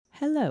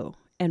Hello,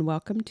 and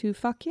welcome to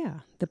Fuck Yeah,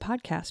 the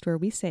podcast where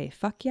we say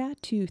fuck yeah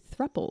to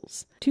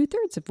throuples,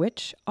 2/3 of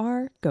which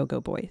are go-go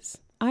boys.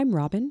 I'm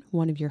Robin,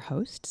 one of your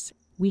hosts.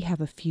 We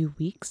have a few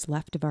weeks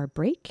left of our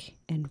break,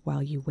 and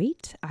while you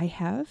wait, I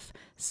have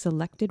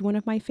selected one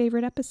of my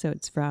favorite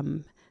episodes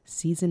from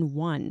Season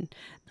 1.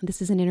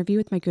 This is an interview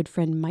with my good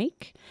friend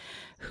Mike,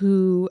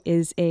 who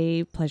is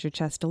a Pleasure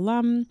Chest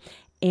alum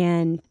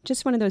and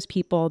just one of those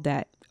people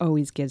that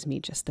always gives me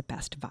just the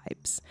best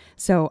vibes.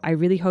 So I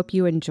really hope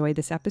you enjoy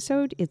this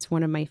episode. It's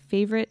one of my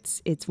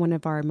favorites. It's one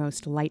of our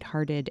most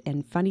lighthearted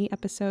and funny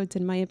episodes,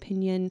 in my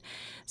opinion.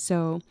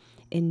 So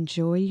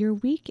enjoy your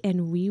week,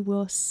 and we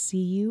will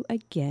see you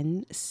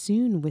again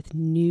soon with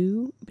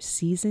new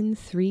Season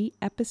 3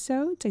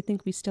 episodes. I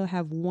think we still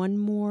have one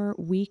more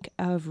week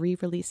of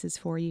re-releases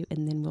for you,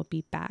 and then we'll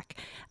be back.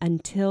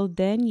 Until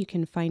then, you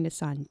can find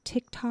us on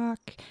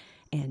TikTok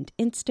and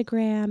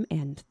Instagram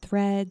and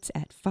Threads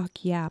at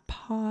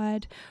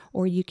fuckyeahpod,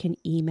 or you can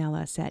email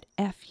us at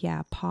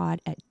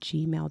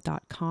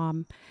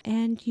fyeahpod@gmail.com,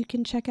 and you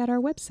can check out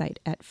our website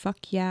at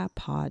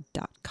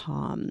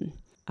fuckyeahpod.com.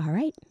 All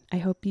right, I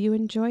hope you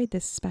enjoyed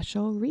this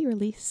special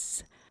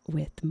re-release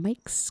with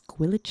Mike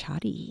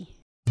Squillacioti.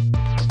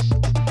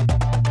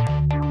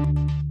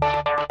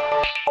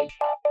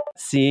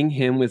 Seeing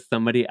him with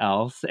somebody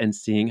else and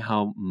seeing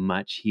how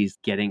much he's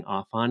getting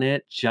off on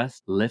it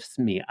just lifts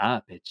me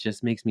up. It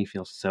just makes me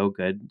feel so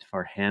good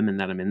for him and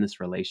that I'm in this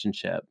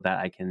relationship, that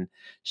I can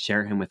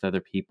share him with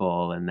other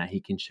people and that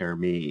he can share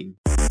me.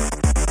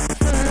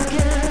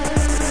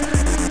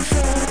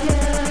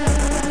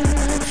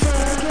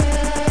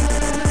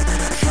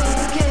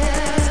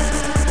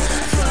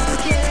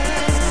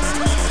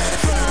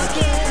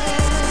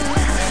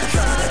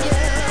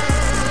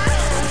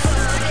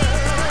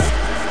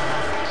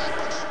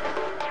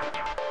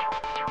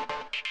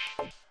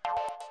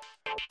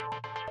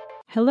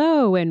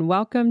 Hello, and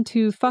welcome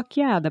to Fuck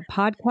Yeah, the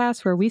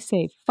podcast where we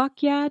say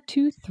fuck yeah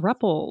to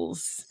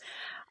throuples.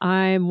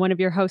 I'm one of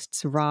your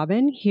hosts,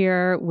 Robin,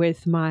 here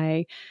with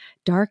my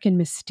dark and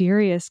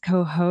mysterious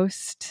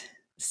co-host,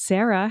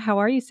 Sarah. How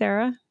are you,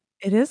 Sarah?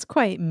 It is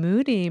quite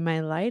moody,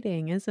 my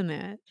lighting, isn't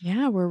it?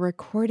 Yeah, we're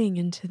recording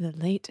into the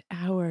late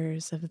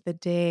hours of the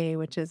day,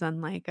 which is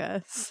unlike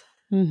us.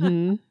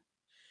 Mm-hmm.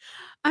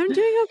 I'm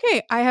doing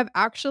okay. I have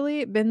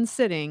actually been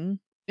sitting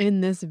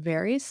in this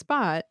very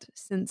spot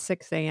since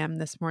 6 a.m.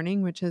 this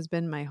morning, which has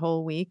been my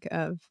whole week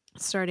of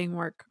starting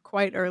work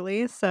quite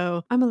early.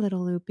 So I'm a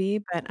little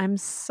loopy, but I'm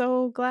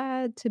so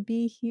glad to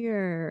be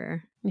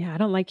here. Yeah, I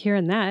don't like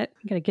hearing that.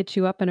 I got to get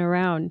you up and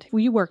around.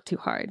 Well, you work too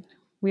hard.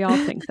 We all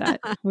think that.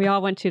 We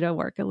all want you to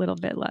work a little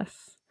bit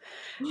less.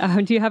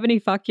 Do you have any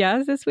fuck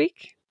yeahs this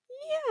week?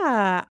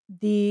 Yeah,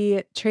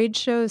 the trade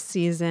show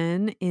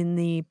season in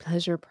the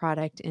pleasure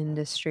product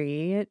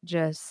industry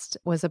just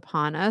was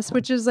upon us,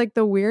 which is like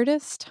the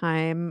weirdest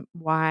time.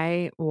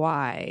 Why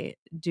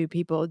do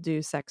people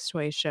do sex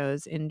toy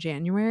shows in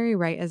January,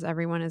 right as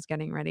everyone is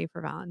getting ready for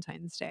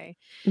Valentine's Day?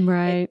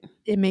 Right.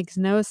 It makes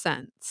no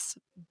sense.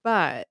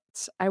 But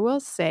I will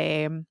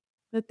say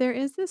that there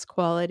is this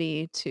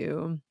quality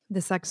to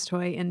the sex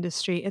toy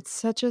industry. It's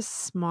such a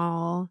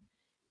small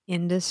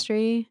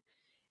industry.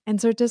 And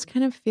so it does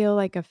kind of feel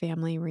like a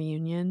family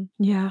reunion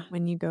Yeah.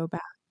 when you go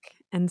back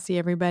and see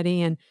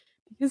everybody. And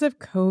because of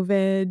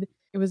COVID,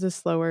 it was a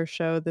slower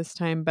show this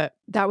time, but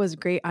that was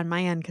great on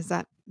my end because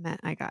that meant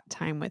I got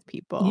time with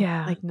people.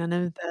 Yeah. Like none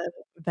of the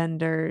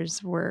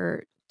vendors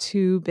were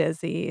too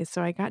busy.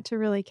 So I got to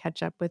really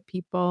catch up with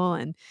people,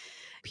 and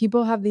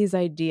people have these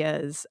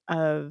ideas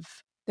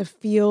of the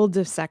field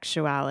of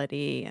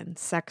sexuality and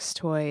sex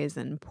toys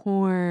and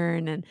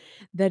porn, and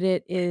that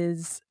it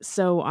is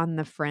so on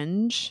the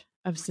fringe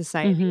of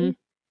society.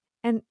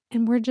 And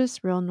we're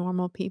just real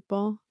normal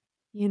people,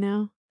 you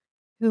know,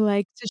 who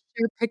like to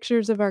share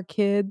pictures of our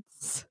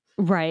kids.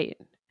 Right.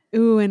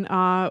 Ooh and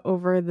ah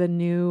over the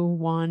new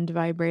wand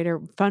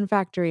vibrator. Fun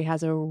Factory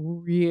has a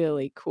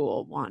really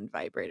cool wand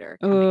vibrator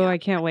coming Oh, out. I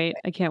can't wait.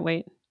 I can't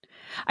wait.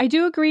 I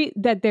do agree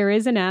that there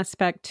is an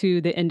aspect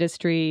to the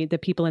industry, the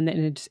people in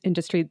the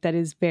industry, that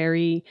is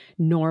very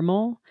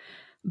normal.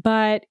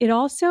 But it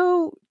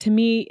also, to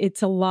me,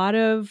 it's a lot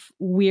of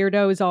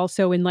weirdos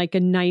also in like a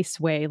nice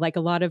way, like a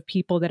lot of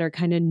people that are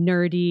kind of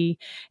nerdy,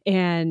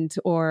 and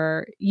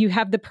or you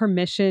have the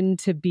permission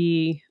to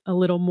be a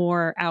little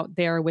more out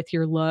there with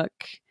your look.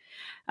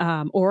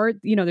 Or,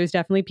 there's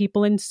definitely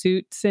people in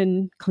suits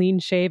and clean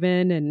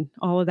shaven and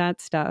all of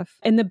that stuff.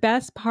 And the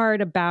best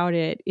part about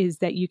it is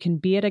that you can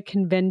be at a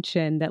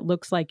convention that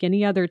looks like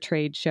any other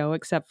trade show,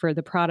 except for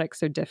the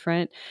products are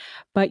different.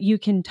 But you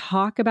can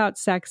talk about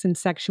sex and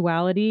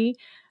sexuality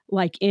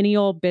like any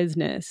old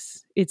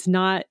business. It's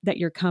not that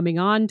you're coming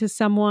on to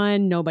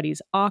someone. Nobody's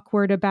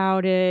awkward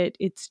about it.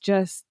 It's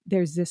just,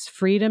 there's this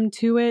freedom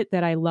to it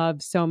that I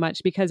love so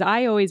much, because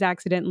I always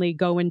accidentally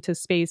go into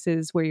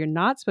spaces where you're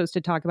not supposed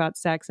to talk about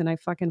sex and I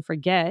fucking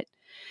forget.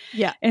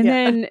 Yeah. And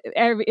then,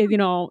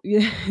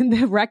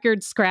 the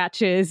record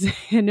scratches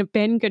and a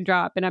pin could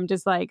drop and I'm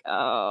just like,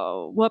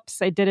 oh,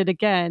 whoops, I did it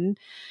again.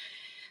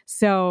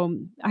 So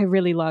I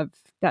really love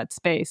that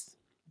space.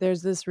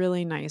 there's this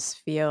really nice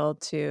feel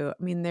to,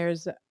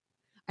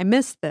 I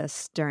miss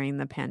this during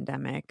the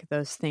pandemic,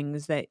 those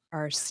things that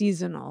are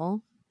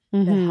seasonal that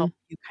Mm-hmm. help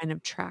you kind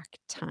of track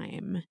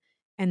time.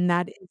 And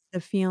that is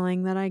the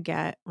feeling that I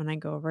get when I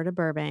go over to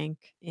Burbank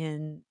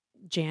in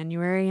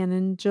January and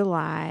in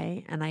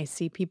July, and I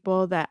see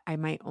people that I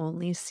might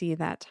only see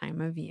that time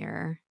of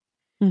year,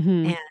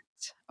 Mm-hmm. and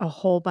a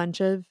whole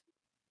bunch of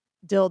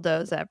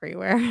dildos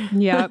everywhere.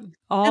 Yep.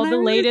 All And I the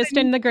remember latest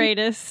saying and the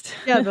greatest.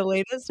 yeah, the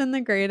latest and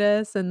the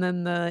greatest, and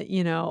then the,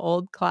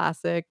 old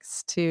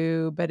classics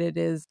too, but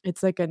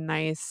it's like a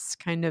nice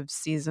kind of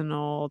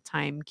seasonal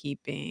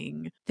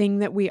timekeeping thing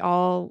that we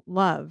all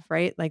love,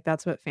 right? Like,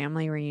 that's what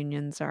family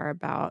reunions are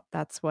about.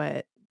 That's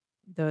what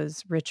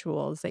those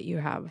rituals that you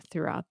have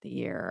throughout the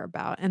year are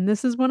about, and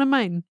this is one of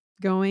mine,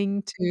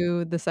 going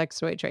to the sex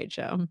toy trade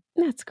show.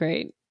 That's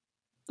great.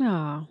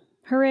 Oh,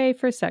 hooray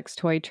for sex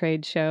toy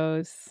trade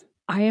shows.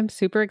 I am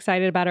super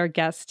excited about our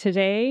guest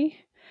today,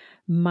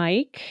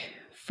 Mike,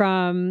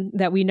 from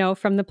that we know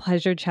from the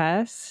Pleasure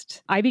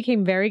Chest. I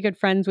became very good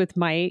friends with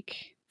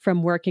Mike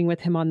from working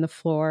with him on the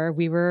floor.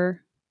 We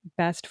were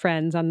best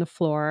friends on the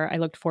floor. I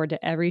looked forward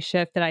to every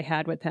shift that I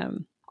had with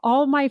him.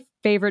 All my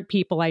favorite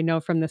people I know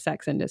from the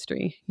sex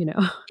industry, Yeah,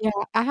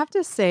 I have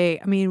to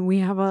say,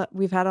 we've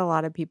had a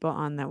lot of people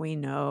on that we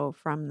know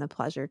from the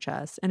Pleasure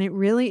Chest, and it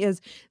really is,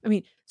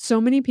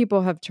 so many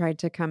people have tried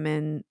to come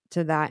in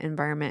to that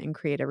environment and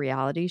create a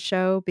reality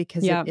show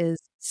because it Yep. is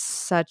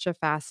such a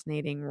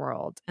fascinating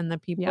world, and the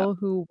Yep. people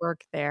who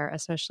work there,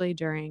 especially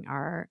during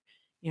I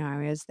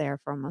was there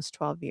for almost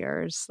 12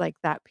 years, like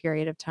that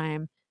period of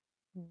time,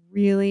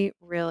 really,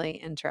 really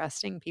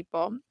interesting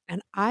people,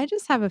 and I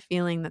just have a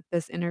feeling that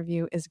this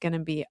interview is gonna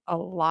be a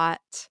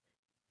lot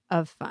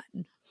of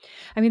fun.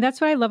 That's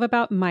what I love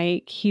about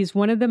Mike. He's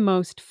one of the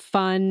most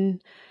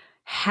fun,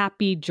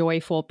 happy,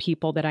 joyful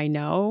people that I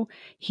know.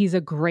 He's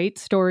a great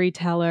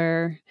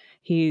storyteller.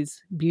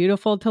 He's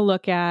beautiful to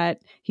look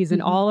at. He's an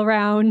Mhm. all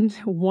around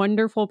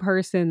wonderful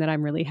person that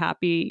I'm really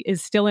happy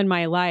is still in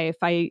my life.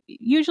 I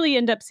usually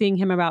end up seeing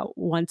him about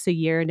once a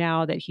year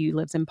now that he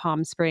lives in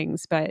Palm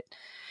Springs, but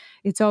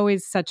it's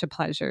always such a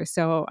pleasure.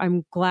 So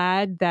I'm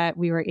glad that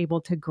we were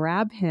able to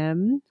grab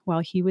him while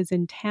he was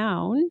in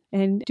town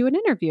and do an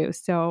interview.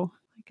 So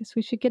I guess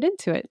we should get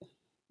into it.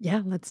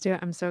 Yeah, let's do it.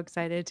 I'm so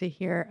excited to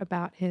hear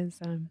about his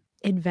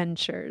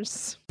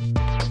adventures.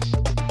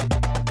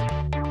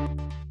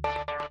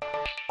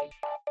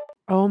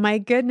 Oh my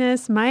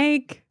goodness,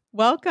 Mike.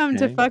 Welcome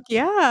to Okay. Fuck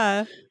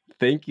Yeah.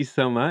 Thank you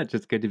so much.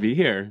 It's good to be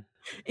here.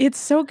 It's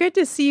so good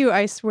to see you.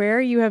 I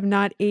swear you have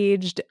not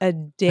aged a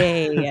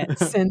day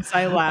since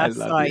I I last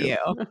love saw you.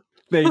 you.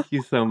 Thank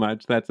you so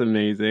much. That's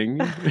amazing.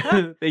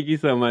 Thank you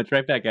so much.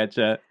 Right back at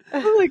you.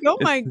 I'm like, "Oh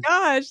It's my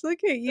gosh, look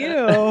at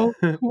you.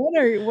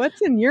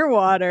 What's in your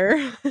water?"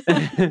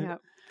 Yeah.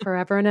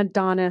 Forever an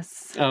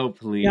Adonis. Oh,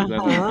 please. I don't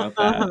know Uh-huh, about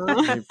that.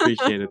 I uh-huh.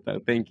 appreciate it though.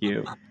 Thank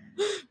you.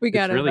 We It's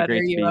gotta really butter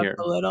great to you be up here.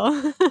 a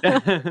little.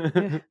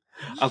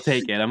 I'll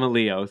take it. I'm a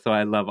Leo, so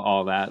I love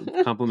all that.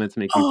 Compliments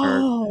make me purr.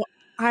 Oh,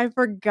 I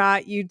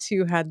forgot you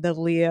 2 had the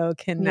Leo Yep.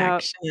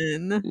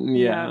 connection. Yeah.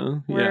 Yeah,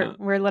 We're yeah,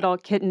 we're little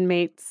kitten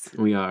mates.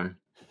 we are.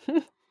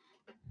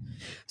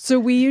 So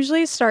we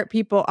usually start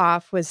people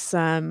off with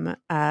some,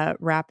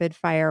 rapid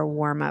fire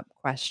warm-up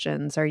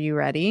questions. Are you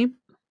ready?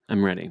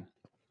 I'm ready.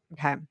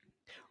 Okay.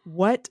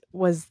 What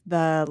was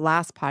the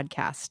last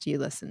podcast you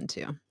listened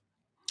to?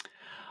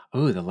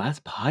 Oh, the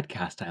last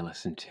podcast I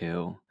listened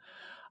to.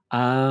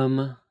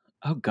 Um,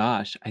 oh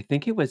gosh, I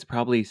think it was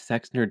probably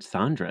Sex Nerd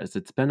Sandra's.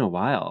 It's been a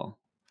while.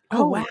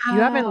 Oh, Oh, you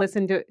haven't wow.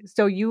 listened to it.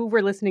 So you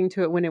were listening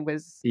to it when it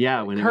was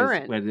Yeah,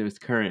 current. when it was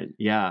current.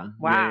 Yeah. Yeah, yeah,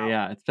 Wow.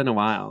 yeah. It's been a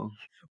while.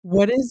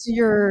 What is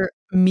your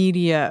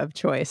media of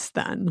choice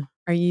then?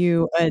 Are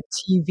you a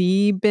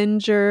TV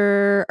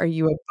binger? Are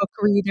you a book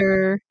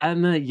reader?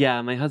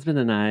 Yeah, my husband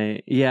and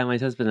I,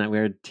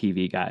 we're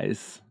TV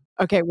guys.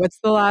 Okay, what's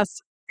the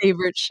last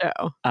favorite show?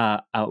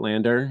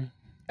 Outlander.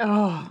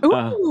 Oh,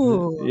 Uh,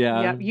 Ooh.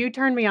 yeah. yeah. You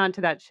turned me on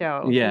to that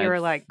show. Yeah, You were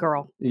it's like,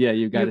 girl, yeah,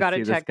 you you gotta got to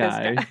see this check this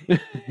guy. guy.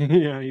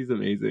 Yeah, he's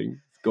amazing.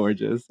 It's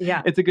gorgeous.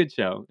 Yeah. It's a good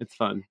show. It's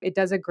fun. It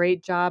does a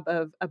great job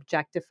of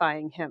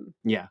objectifying him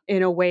Yeah.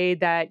 in a way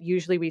that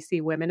usually we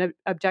see women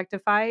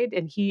objectified.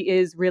 And he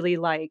is really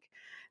like,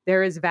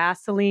 there is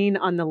Vaseline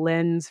on the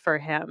lens for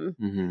him.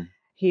 Mm-hmm.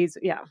 He's,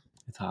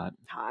 It's hot.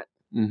 hot.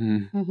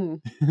 Mm-hmm.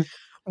 Mm-hmm.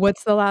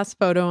 What's the last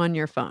photo on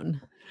your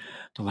phone?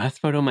 The last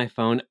photo on my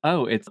phone,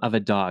 oh, it's of a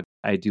dog.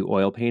 I do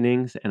oil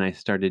paintings and I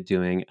started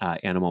doing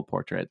animal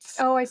portraits.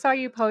 Oh, I saw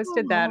you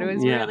posted that. It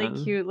was Oh. really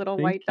Yeah. cute little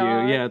Thank white you.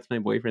 dog. Yeah, it's my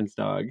boyfriend's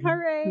dog.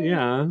 Hooray.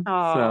 Yeah.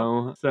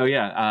 Oh, So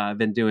yeah, I've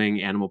been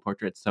doing animal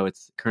portraits. So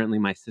it's currently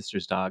my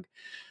sister's dog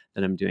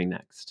that I'm doing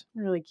next.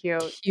 really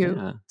cute. Cute.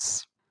 Yeah.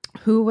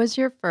 Who was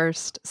your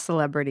first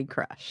celebrity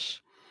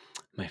crush?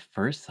 My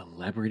first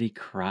celebrity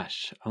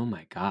crush. Oh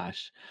my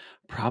gosh.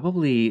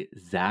 Probably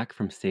Zach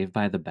from Saved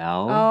by the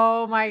Bell.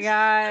 Oh my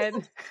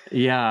God.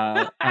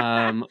 Yeah.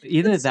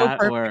 Either It's so that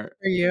perfect or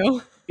for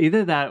you.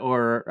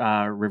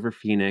 River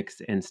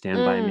Phoenix and Stand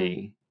By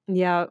Me.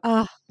 Yeah.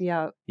 Ah,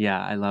 Yeah.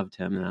 Yeah, I loved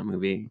him in that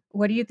movie.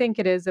 What do you think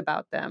it is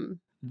about them?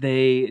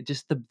 They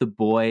just the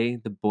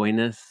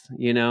boyness,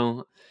 you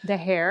know, The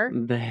hair?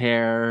 the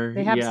hair.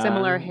 They have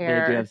similar They do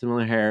hair. have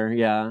similar hair.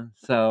 Yeah.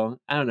 So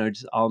I don't know,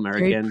 just all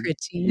very American.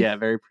 pretty. Yeah,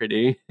 very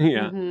pretty.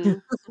 Yeah. hmm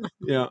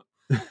Yeah.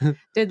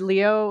 Did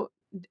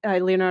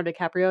Leonardo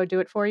DiCaprio do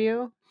it for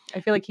you? I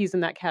feel like he's in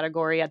that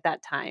category at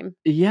that time.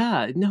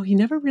 Yeah. No, he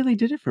never really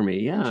did it for me.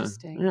 Yeah.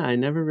 Interesting. Yeah. I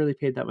never really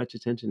paid that much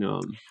attention to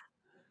him.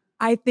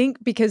 I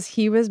think because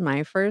he was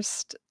my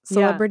first Yeah.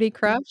 celebrity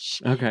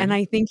crush, Okay. and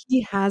I think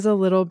he has a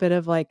little bit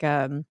of like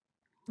a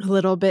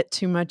little bit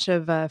too much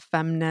of a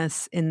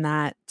feminist in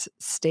that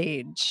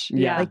stage.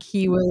 Yeah. Like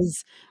he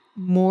was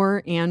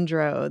more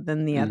andro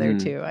than the other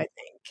Mhm. two, I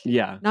think.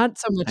 Yeah. Not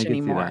so much I can see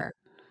that. anymore,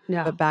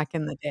 Yeah. but back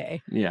in the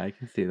day, Yeah, I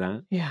can see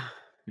that. Yeah.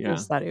 I Yeah.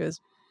 just thought he was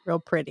real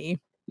pretty.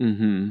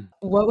 Mhm.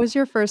 What was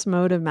your first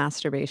mode of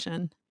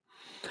masturbation?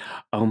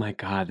 Oh my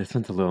god, this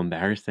one's a little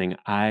embarrassing.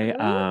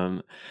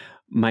 Really?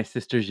 My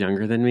sister's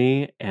younger than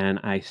me, and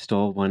I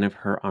stole one of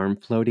her arm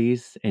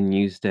floaties and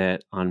used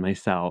it on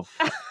myself.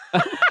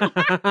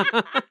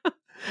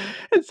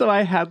 And so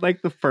I had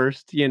like the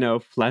first,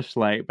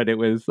 fleshlight, but it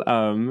was,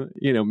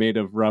 made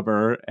of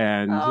rubber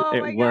and Oh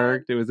it my God.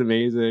 worked. It was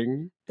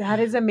amazing. That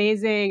is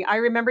amazing. I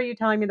remember you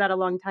telling me that a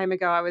long time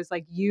ago. I was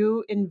like,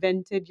 you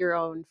invented your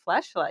own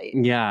fleshlight.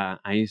 Yeah,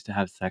 I used to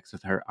have sex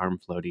with her arm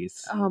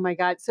floaties. Oh my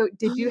God. So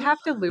did you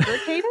have to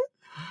lubricate it?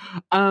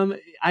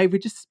 I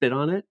would just spit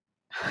on it.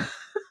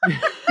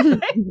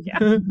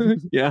 Yeah.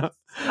 Yeah,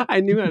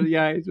 I knew it.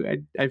 Yeah,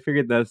 I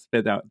figured the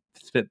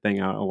spit thing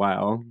out a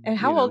while. And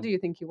how old do you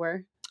think you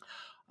were?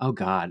 Oh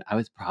God, I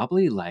was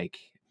probably like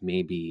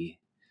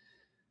maybe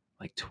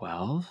like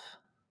 12.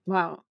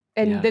 Wow.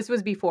 And Yeah. this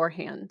was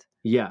beforehand.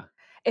 Yeah.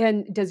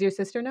 And does your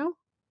sister know?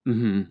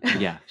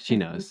 Yeah, she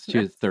knows. She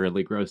was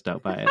thoroughly grossed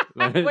out by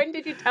it. When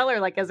did you tell her?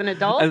 Like as an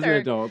adult? As an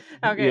adult.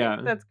 Okay, Yeah.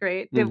 that's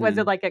great. Was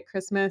it like at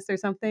Christmas or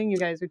something? You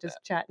guys were just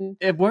chatting?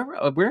 We're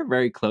a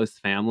very close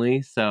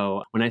family.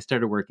 So when I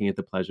started working at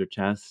the Pleasure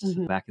Chest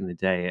Mhm. back in the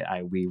day,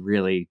 we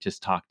really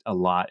just talked a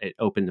lot. It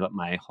opened up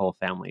my whole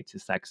family to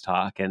sex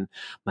talk, and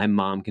my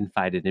mom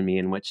confided in me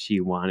and what she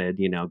wanted.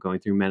 Going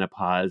through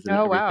menopause and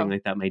Oh, everything wow.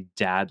 like that. My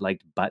dad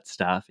liked butt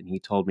stuff, and he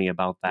told me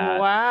about that.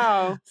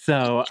 Wow.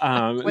 So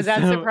Was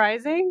that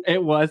surprising?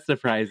 It was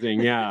surprising,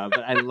 yeah,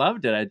 but I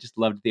loved it. I just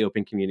loved the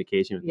open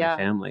communication with my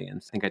family, and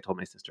I think I told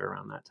my sister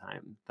around that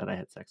time that I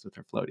had sex with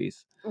her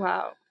floaties.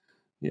 Wow.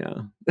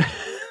 Yeah.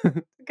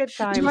 Good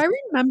time. Do I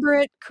remember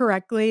it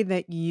correctly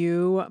that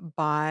you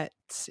bought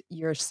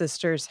your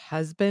sister's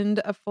husband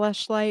a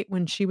fleshlight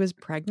when she was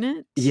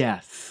pregnant?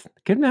 Yes.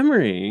 Good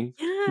memory.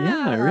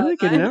 Yeah, really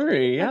good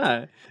memory.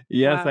 Yeah.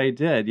 Yes, Wow. I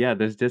did. Yeah,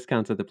 those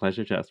discounts at the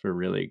Pleasure Chest were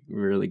really,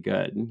 really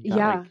good. You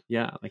got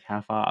like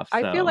half off.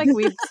 I feel so. like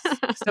we've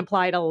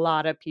supplied a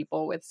lot of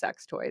people with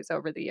sex toys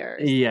over the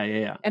years.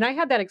 Yeah. And I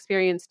had that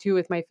experience too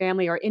with my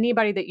family, or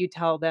anybody that you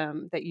tell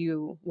them that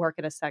you work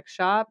at a sex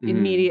shop,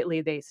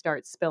 immediately they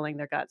start spilling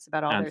their guts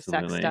about all their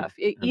sex stuff.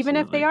 Even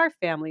if they are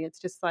family, it's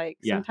just like,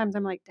 sometimes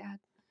I'm like, Dad,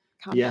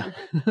 calm down.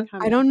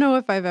 I don't know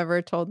if I've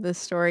ever told this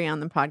story on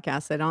the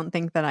podcast. I don't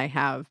think that I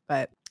have,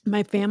 but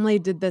my family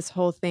did this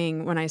whole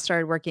thing when I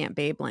started working at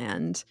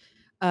Babeland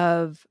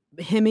of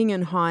hemming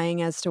and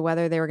hawing as to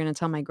whether they were going to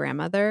tell my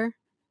grandmother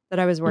that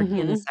I was working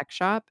in the sex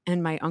shop.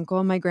 And my uncle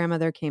and my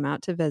grandmother came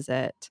out to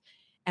visit,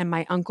 and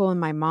my uncle and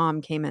my mom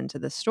came into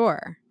the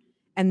store,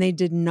 and they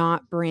did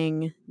not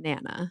bring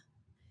Nana.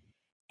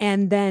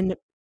 And then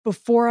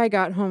before I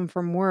got home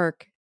from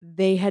work,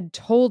 they had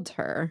told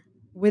her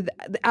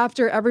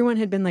after everyone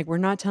had been like, we're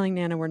not telling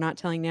Nana, we're not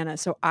telling Nana.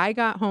 So I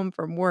got home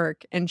from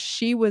work and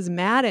she was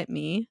mad at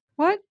me.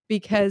 What?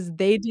 Because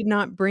they did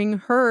not bring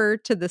her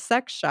to the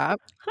sex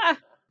shop.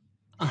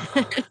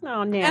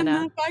 Oh, Nana. And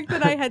the fact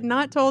that I had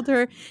not told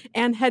her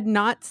and had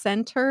not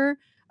sent her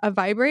a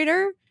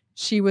vibrator,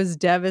 she was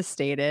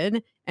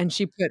devastated and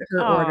she put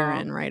her order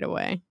in right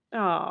away.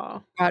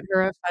 Oh. Got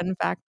her a Fun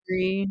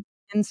Factory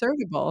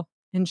insertable,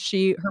 and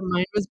her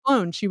mind was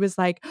blown. She was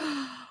like,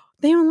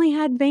 they only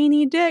had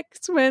veiny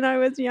dicks when I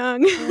was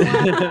young.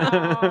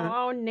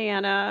 Wow. Oh,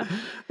 Nana.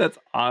 That's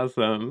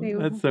awesome.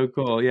 That's so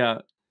cool. Yeah.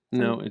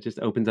 No, it just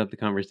opens up the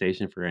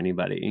conversation for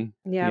anybody.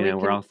 Yeah,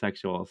 we're all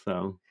sexual,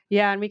 so.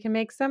 Yeah, and we can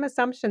make some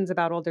assumptions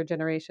about older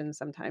generations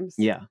sometimes.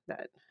 Yeah.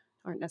 That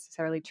aren't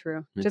necessarily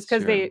true. It's just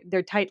because true.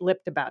 they're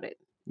tight-lipped about it.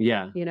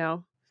 Yeah.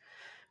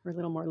 We're a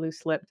little more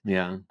loose-lipped.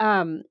 Yeah.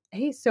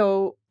 Hey,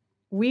 so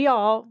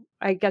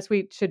I guess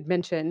we should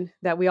mention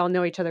that we all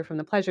know each other from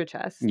the Pleasure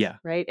Chest. Yeah.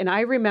 Right? And I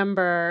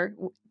remember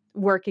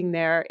working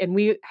there, and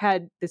we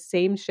had the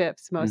same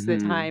shifts most of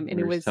the time, and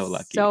it was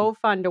so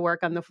fun to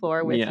work on the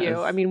floor with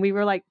you. I mean, we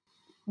were like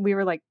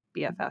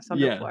BFFs on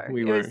the floor.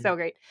 we It were. was so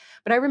great.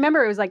 But I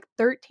remember it was like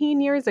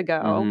 13 years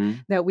ago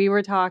that we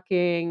were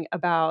talking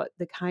about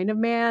the kind of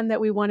man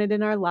that we wanted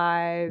in our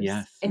lives.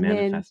 Yes, and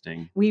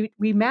manifesting. then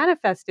we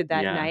manifested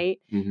that Yeah. night,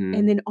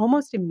 and then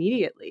almost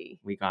immediately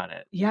we got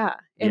it. Yeah.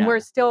 And Yeah. we're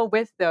still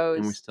with those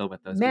And we're still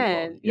with those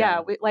men. people.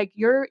 Yeah. Like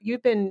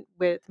you've been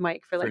with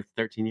Mike for like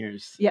 13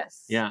 years.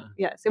 Yes. Yeah.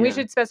 Yes. And we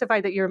should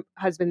specify that your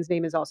husband's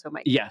name is also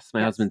Mike. Yes,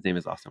 my husband's name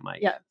is also Mike.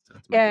 Yeah. So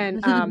it's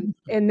Mike.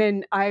 And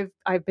then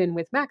I've been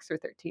with Max for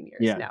 13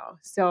 years now.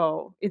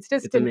 So it's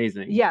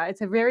amazing. Yeah,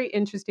 it's a very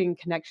interesting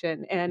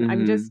connection. And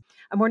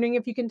I'm wondering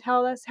if you can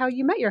tell us how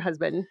you met your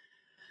husband.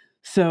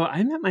 So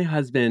I met my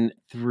husband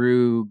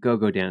through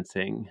go-go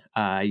dancing.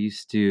 I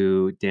used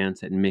to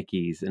dance at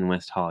Mickey's in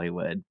West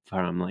Hollywood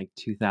from like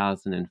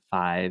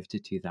 2005 to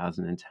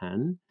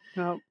 2010.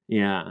 Oh.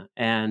 Yeah.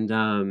 And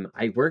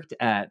I worked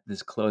at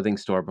this clothing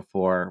store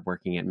before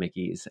working at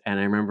Mickey's. And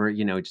I remember,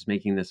 just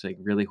making this like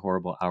really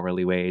horrible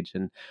hourly wage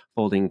and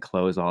folding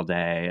clothes all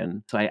day.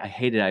 And so I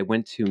hated it. I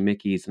went to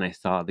Mickey's and I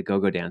saw the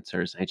go-go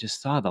dancers. And I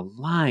just saw the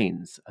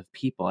lines of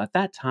people. At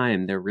that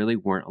time, there really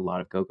weren't a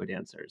lot of go-go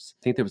dancers.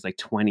 I think there was like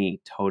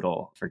 20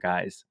 total for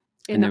guys.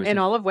 In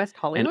all of West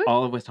Hollywood? In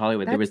all of West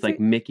Hollywood. There was like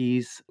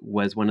Mickey's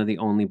was one of the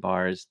only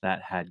bars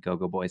that had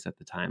go-go boys at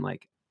the time.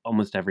 Like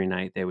almost every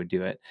night they would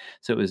do it.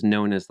 So it was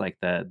known as like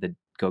the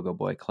Go-Go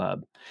Boy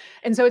Club.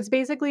 And so it's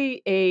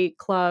basically a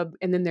club,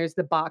 and then there's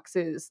the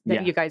boxes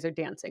that you guys are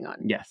dancing on.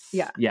 Yes.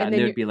 Yeah. Yeah. And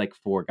there'd be like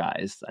 4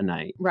 guys a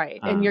night. Right.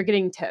 And you're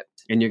getting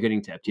tipped.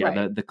 Yeah.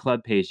 Right. The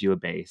club pays you a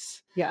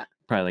base. Yeah.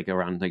 Probably like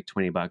around like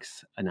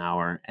 $20 an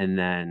hour. And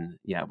then,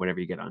 whatever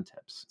you get on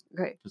tips.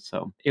 Great.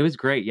 So it was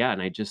great. Yeah.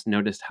 And I just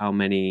noticed how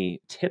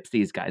many tips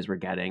these guys were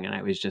getting. And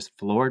I was just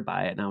floored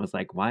by it. And I was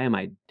like, why am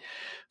I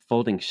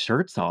folding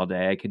shirts all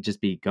day? I could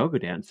just be go-go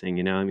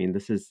dancing. I mean,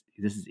 this is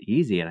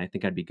easy and I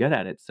think I'd be good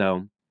at it.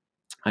 So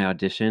I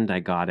auditioned,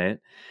 I got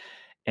it,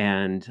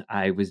 and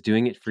I was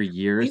doing it for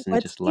years and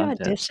just loved it.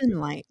 What's the audition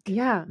like?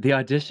 Yeah. The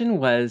audition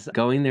was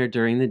going there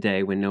during the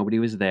day when nobody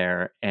was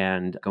there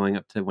and going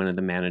up to one of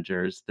the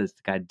managers, this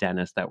guy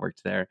Dennis that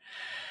worked there,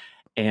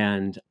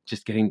 and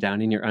just getting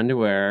down in your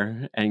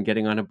underwear and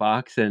getting on a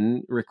box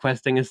and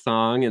requesting a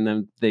song, and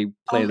then they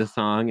play the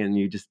song and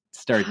you just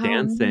start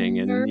dancing.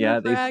 And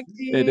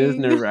it is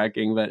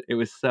nerve-wracking, but it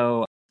was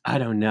so, I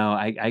don't know.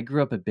 I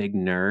grew up a big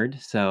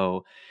nerd,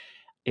 so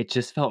it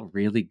just felt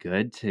really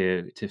good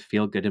to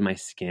feel good in my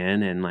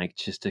skin and like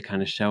just to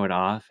kind of show it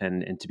off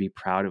and to be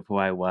proud of who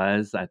I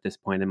was at this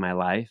point in my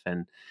life.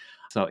 And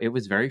so it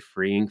was very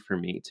freeing for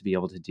me to be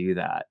able to do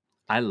that.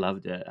 I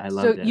loved it.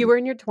 So you were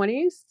in your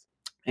 20s?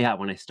 Yeah,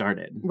 when I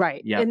started.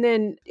 Right. Yeah. And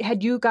then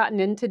had you gotten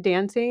into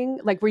dancing?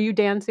 Like, were you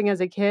dancing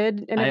as a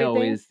kid and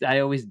everything? I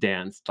always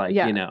danced, like,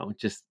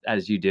 just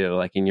as you do,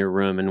 like in your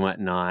room and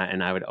whatnot.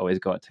 And I would always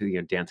go out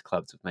to, dance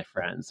clubs with my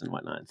friends and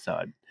whatnot.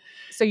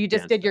 So you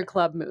just did your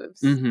club moves.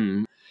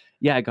 Mm-hmm.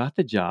 Yeah, I got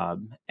the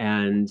job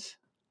and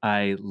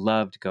I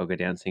loved go-go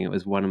dancing. It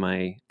was one of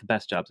the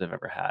best jobs I've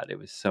ever had. It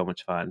was so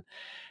much fun.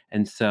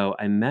 And so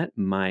I met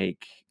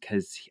Mike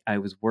because I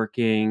was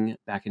working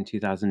back in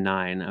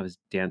 2009. I was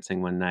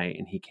dancing one night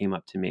and he came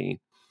up to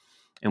me.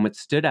 And what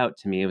stood out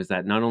to me was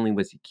that not only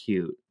was he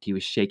cute, he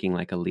was shaking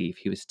like a leaf.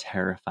 He was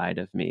terrified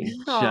of me.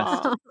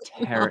 Just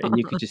terror. And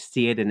you could just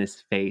see it in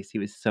his face. He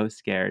was so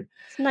scared.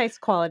 It's a nice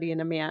quality in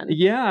a man.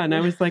 Yeah. And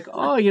I was like,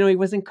 he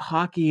wasn't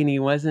cocky and he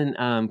wasn't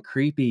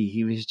creepy.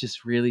 He was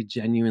just really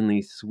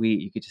genuinely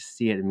sweet. You could just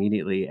see it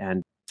immediately.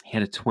 And he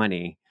had a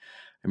 20.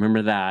 I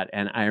remember that.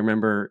 And I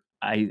remember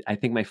I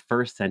think my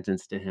first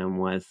sentence to him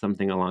was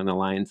something along the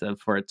lines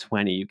of, for a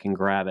 20, you can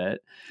grab it.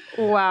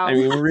 Wow. I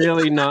mean,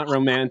 really not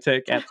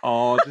romantic at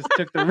all. Just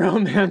took the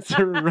romance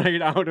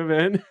right out of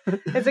it.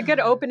 It's a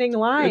good opening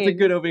line. It's a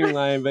good opening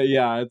line, but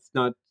yeah, it's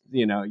not,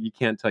 you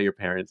can't tell your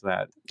parents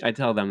that. I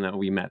tell them that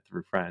we met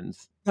through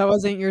friends. That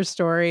wasn't your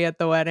story at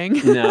the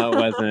wedding? No, it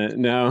wasn't.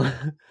 No.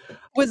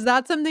 Was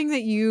that something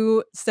that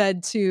you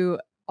said to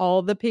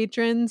all the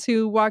patrons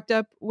who walked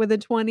up with a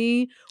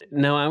 20?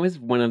 No, I was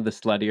one of the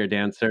sluttier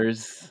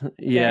dancers.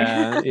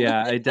 Yeah,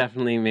 yeah. I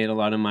definitely made a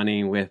lot of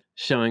money with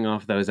showing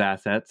off those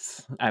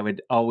assets. I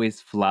would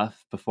always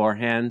fluff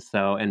beforehand,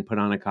 and put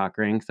on a cock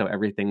ring, so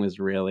everything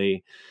was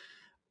really,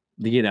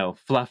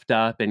 fluffed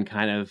up and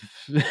kind of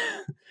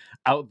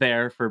out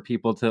there for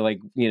people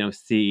to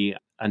see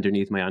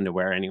underneath my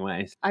underwear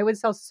anyway. I would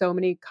sell so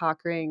many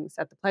cock rings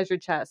at the Pleasure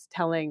Chest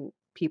telling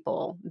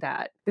people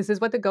that this is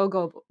what the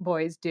go-go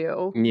boys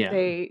do. Yeah.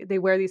 They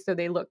wear these so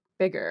they look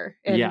bigger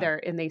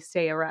and they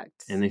stay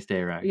erect.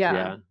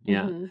 Yeah.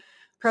 Mm-hmm.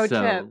 Pro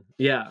tip.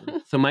 Yeah.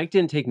 So Mike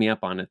didn't take me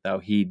up on it though.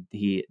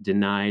 He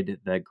denied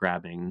the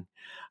grabbing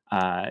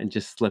and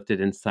just slipped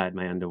it inside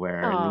my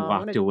underwear and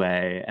walked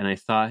away. And I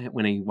saw him,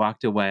 when he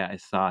walked away, I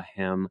saw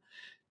him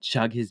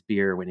chug his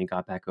beer when he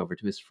got back over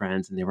to his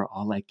friends, and they were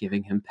all like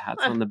giving him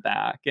pats on the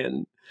back.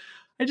 And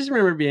I just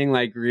remember being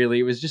like, really,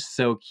 it was just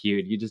so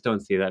cute. You just don't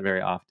see that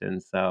very often.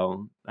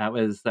 So that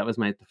was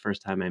the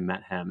first time I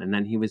met him. And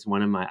then he was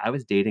I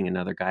was dating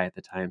another guy at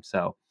the time.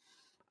 So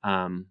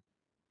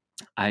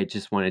I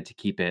just wanted to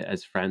keep it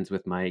as friends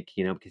with Mike,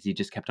 because he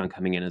just kept on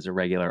coming in as a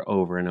regular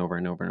over and over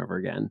and over and over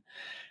again,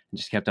 and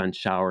just kept on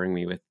showering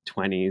me with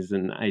 20s.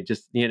 And I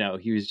just,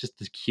 he was just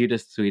the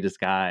cutest, sweetest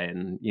guy,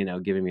 and,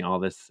 giving me all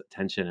this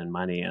attention and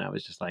money. And I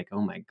was just like,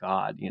 oh my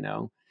God,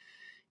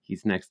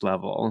 he's next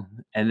level.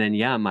 And then,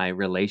 yeah, my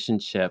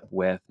relationship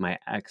with my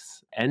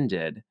ex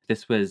ended.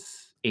 This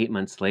was 8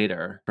 months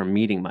later from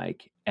meeting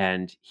Mike.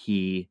 And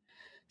he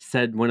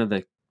said one of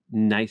the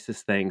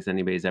nicest things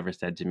anybody's ever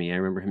said to me. I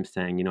remember him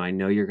saying, I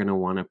know you're going to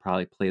want to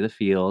probably play the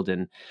field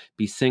and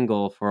be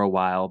single for a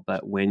while,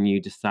 but when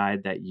you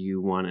decide that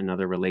you want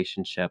another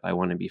relationship, I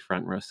want to be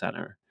front row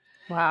center.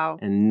 Wow.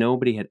 And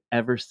nobody had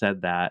ever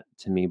said that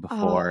to me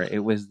before.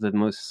 It was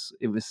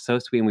so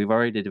sweet. And we've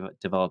already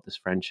developed this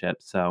friendship.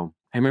 So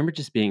I remember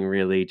just being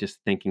really just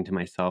thinking to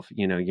myself,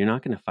 you're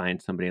not going to find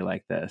somebody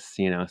like this,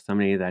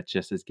 somebody that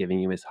just is giving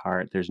you his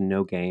heart. There's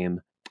no game.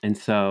 And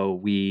so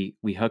we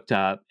hooked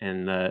up,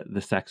 and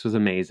the sex was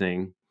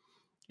amazing.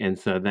 And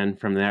so then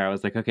from there, I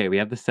was like, okay, we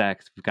have the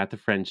sex, we've got the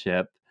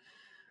friendship.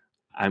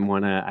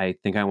 I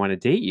think I want to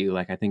date you.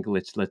 Like, I think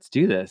let's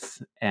do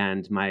this.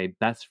 And my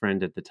best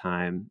friend at the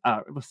time,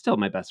 was still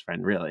my best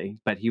friend really,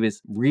 but he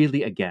was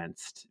really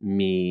against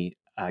me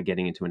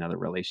getting into another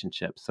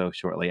relationship so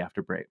shortly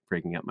after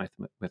breaking up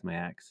with my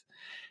ex.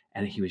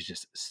 And he was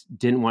just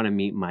didn't want to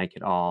meet Mike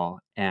at all.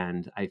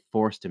 And I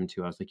forced him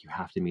to. I was like, you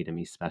have to meet him.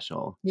 He's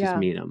special. Just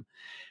meet him.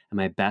 And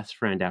my best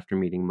friend after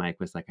meeting Mike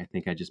was like, I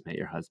think I just met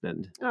your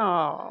husband.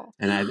 Oh.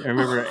 And I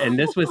remember, and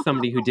this was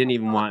somebody who didn't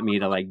even want me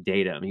to like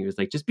date him. He was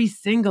like, just be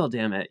single,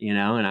 damn it, And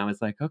I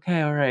was like,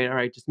 okay, all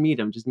right, just meet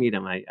him.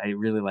 I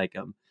really like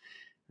him.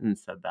 And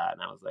said that,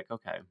 and I was like,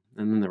 okay.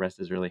 And then the rest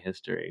is really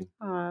history.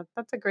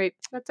 That's a great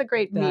That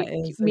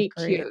is a meet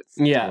great cute.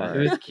 Yeah, it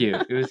was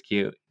cute. It was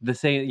cute. The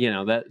same,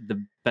 that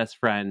the best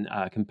friend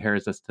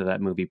compares us to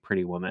that movie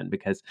Pretty Woman,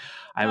 because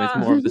I was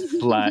more of the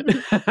slut,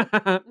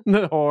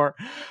 the whore,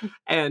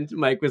 and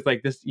Mike was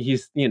like this. He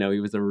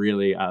was a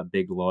really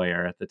big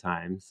lawyer at the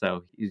time,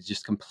 so he's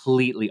just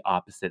completely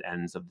opposite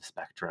ends of the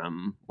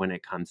spectrum when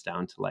it comes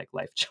down to like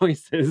life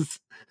choices.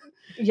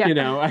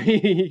 Yeah.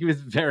 He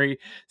was very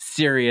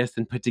serious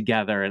and put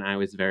together, and I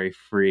was very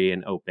free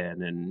and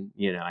open. And,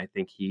 I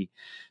think he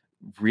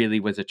really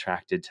was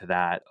attracted to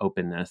that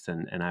openness,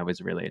 and I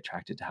was really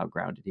attracted to how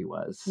grounded he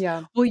was.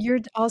 Yeah. Well, you're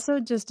also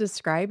just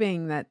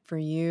describing that for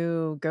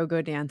you,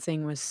 go-go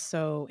dancing was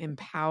so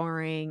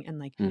empowering and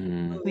like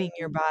Mm-hmm. moving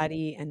your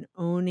body and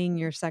owning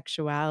your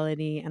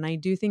sexuality. And I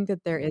do think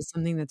that there is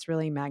something that's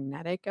really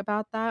magnetic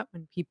about that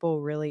when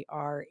people really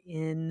are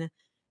in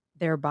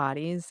their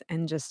bodies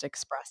and just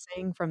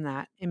expressing from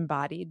that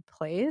embodied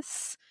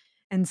place.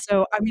 And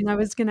so, I mean, I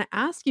was gonna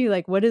ask you,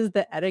 like, what is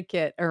the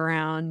etiquette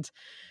around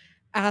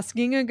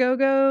asking a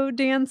go-go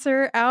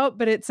dancer out?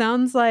 But it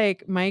sounds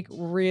like Mike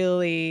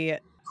really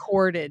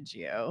courted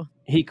you.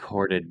 He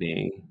courted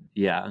me.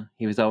 Yeah.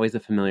 He was always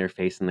a familiar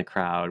face in the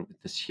crowd with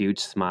this huge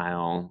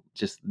smile.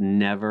 Just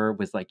never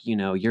was like,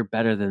 you're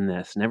better than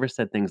this. Never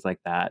said things like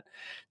that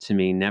to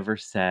me. Never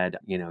said,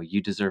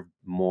 you deserve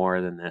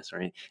more than this, or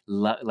anything.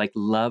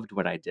 Loved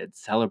what I did,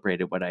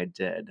 celebrated what I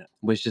did,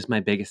 was just my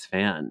biggest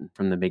fan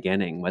from the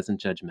beginning,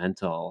 wasn't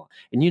judgmental.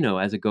 And,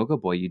 as a go-go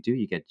boy,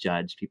 you get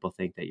judged. People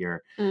think that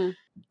you're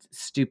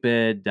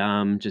stupid,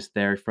 dumb, just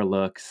there for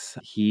looks.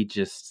 He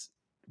just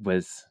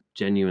was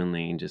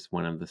genuinely just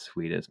one of the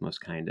sweetest, most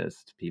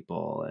kindest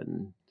people,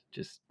 and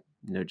just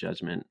no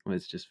judgment.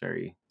 Was just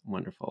very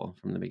wonderful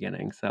from the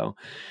beginning. So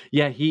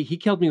yeah, he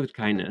killed me with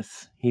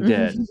kindness. He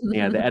did.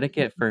 Yeah, the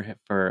etiquette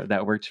for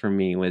that worked for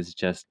me was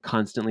just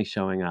constantly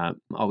showing up,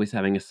 always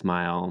having a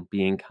smile,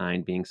 being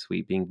kind, being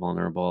sweet, being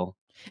vulnerable.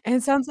 And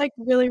it sounds like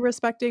really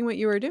respecting what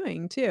you were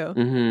doing too.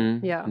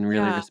 Mm-hmm. Yeah. And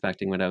really Yeah.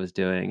 respecting what I was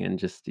doing, and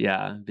just,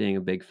 being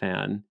a big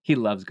fan. He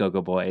loves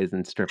go-go boys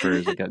and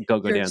strippers and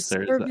go-go Your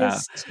dancers.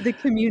 service to the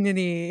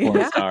community.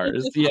 Porn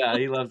stars. Yeah,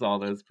 he loves all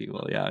those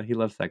people. Yeah, he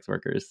loves sex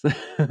workers.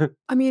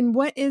 I mean,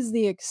 what is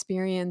the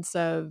experience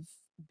of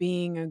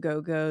being a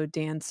go-go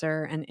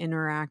dancer and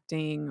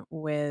interacting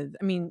with,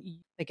 I mean,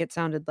 like it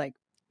sounded like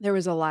there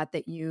was a lot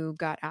that you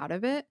got out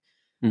of it,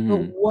 but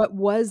Hmm. what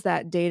was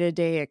that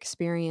day-to-day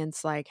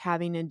experience like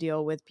having to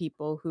deal with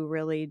people who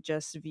really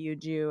just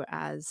viewed you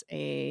as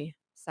a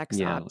sex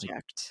Yeah, like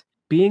object?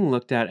 being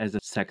looked at as a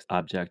sex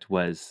object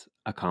was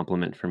a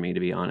compliment for me,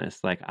 to be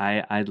honest. Like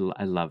I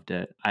loved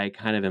it. I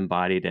kind of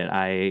embodied it.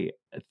 I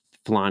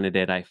flaunted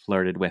it. I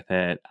flirted with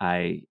it.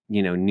 I,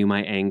 knew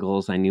my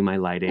angles. I knew my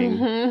lighting.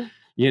 Mhm.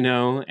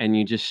 And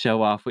you just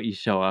show off what you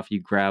show off.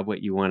 You grab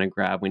what you want to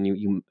grab. When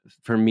you,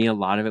 for me, a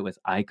lot of it was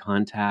eye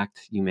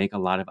contact. You make a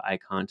lot of eye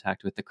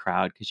contact with the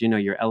crowd because,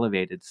 you're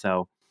elevated.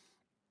 So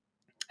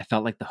I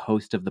felt like the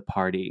host of the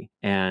party,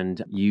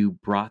 and you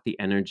brought the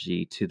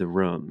energy to the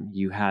room.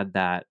 You had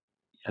that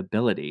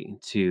ability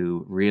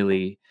to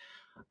really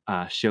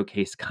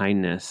showcase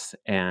kindness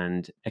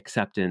and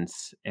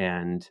acceptance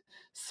and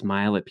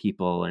smile at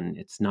people. And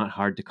it's not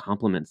hard to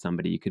compliment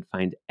somebody. You could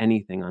find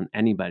anything on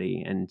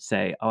anybody and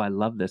say, oh, I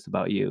love this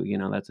about you. You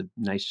know, that's a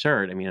nice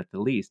shirt. I mean, at the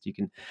least you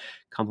can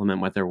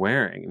compliment what they're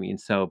wearing. I mean,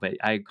 but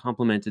I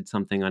complimented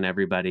something on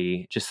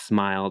everybody, just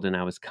smiled, and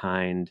I was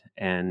kind,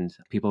 and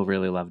people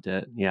really loved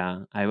it.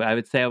 Yeah. I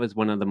would say I was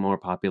one of the more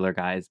popular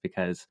guys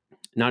because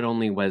not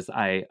only was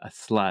I a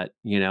slut,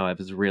 you know, I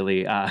was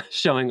really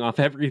showing off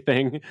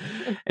everything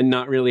and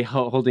not really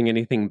holding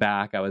anything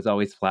back. I was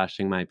always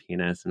flashing my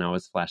penis and I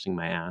was flashing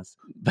my ass.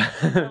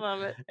 I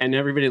love it. And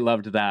everybody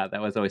loved that.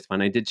 That was always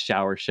fun. I did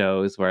shower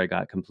shows where I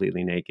got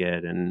completely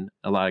naked, and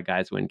a lot of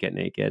guys wouldn't get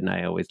naked, and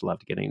I always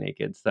loved getting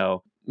naked.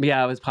 So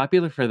yeah, I was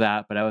popular for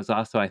that, but I was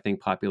also, I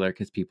think, popular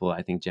because people,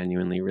 I think,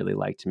 genuinely really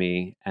liked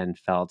me and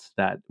felt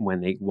that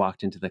when they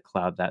walked into the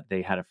club that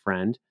they had a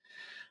friend.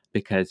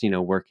 Because, you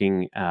know,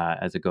 working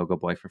as a go-go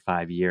boy for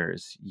 5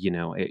 years, you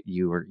know,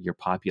 you're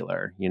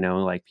popular, you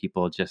know, like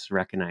people just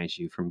recognize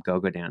you from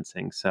go-go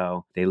dancing.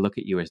 So they look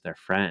at you as their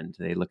friend.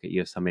 They look at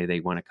you as somebody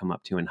they want to come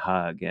up to and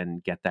hug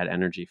and get that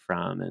energy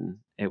from. And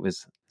it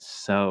was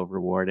so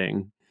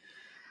rewarding.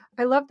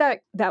 I love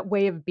that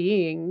way of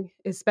being,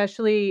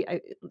 especially,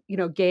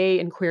 gay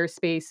and queer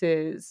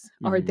spaces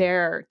are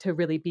there to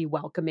really be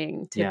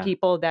welcoming to Yeah.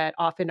 people that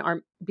often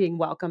aren't being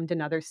welcomed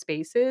in other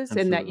spaces.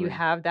 And that you Absolutely.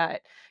 have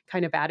that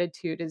kind of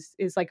attitude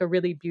is like a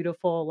really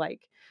beautiful,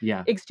 like,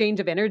 Yeah. exchange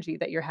of energy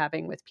that you're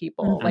having with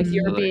people. Like,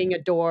 you're Absolutely. being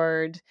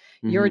adored,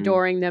 you're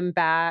adoring them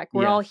back.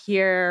 We're all Yes.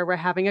 here. We're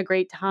having a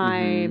great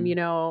time. You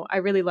know, I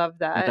really love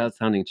that. Without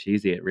sounding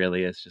cheesy, it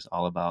really is just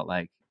all about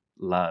like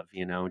love,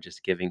 you know,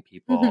 just giving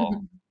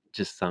people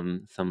just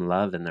some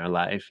love in their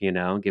life, you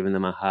know, giving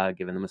them a hug,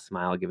 giving them a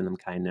smile, giving them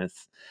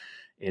kindness.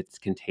 It's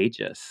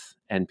contagious,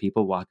 and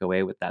people walk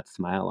away with that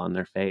smile on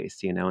their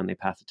face, you know, and they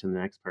pass it to the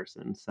next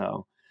person.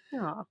 So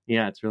Aw,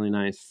 yeah, it's really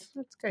nice.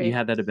 that's You great.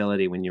 had that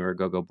ability when you were a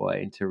go-go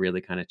boy to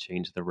really kind of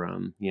change the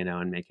room, you know,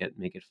 and make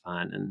it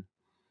fun, and,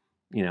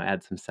 you know,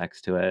 add some sex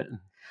to it.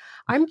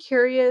 I'm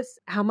curious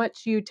how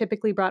much you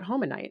typically brought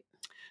home a night.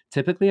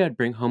 Typically, I'd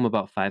bring home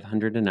about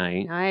 500 a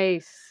night.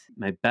 Nice.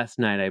 My best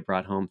night, I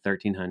brought home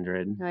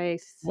 1,300.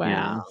 Nice. Yeah.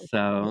 Wow.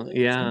 So That's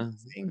yeah,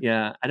 amazing.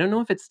 yeah. I don't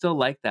know if it's still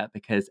like that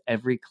because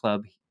every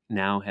club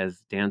now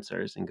has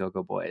dancers and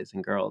go-go boys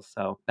and girls.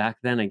 So back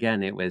then,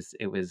 again, I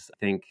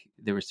think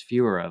there was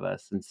fewer of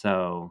us, and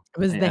so It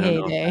was the I don't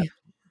know if heyday. that.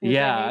 It was a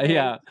Yeah, heyday.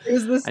 yeah. It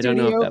was the I don't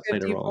know if Studio that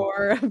played a role.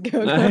 54 of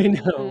go-go. I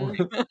know.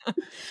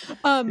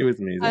 Um, It was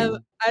um,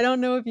 amazing. I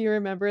don't know if you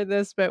remember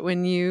this, but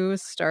when you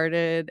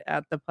started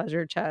at the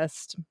Pleasure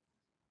Chest,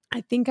 I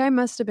think I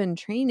must have been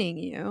training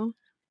you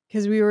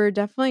because we were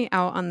definitely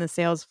out on the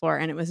sales floor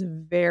and it was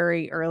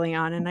very early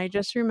on. And I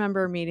just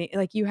remember meeting,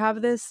 like, you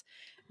have this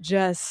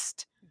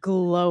just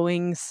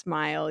glowing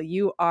smile.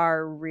 You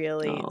are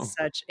really Oh,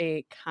 such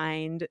a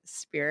kind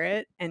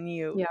spirit and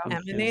you Yeah.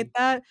 thank emanate you.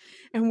 that.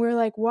 And we're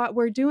like, what?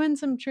 We're doing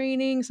some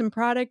training, some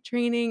product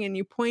training. And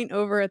you point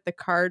over at the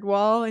card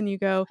wall and you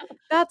go,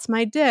 that's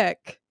my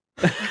dick.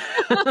 Yeah,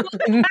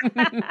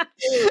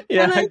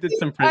 And I I did think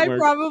some print I work.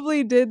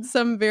 probably did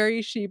some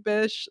very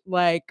sheepish,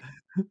 like,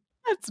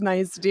 "That's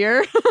nice,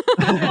 dear."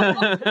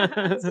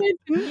 'Cause I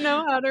didn't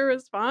know how to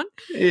respond.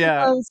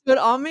 Yeah, So it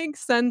all makes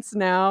sense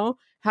now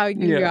how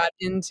you yeah. got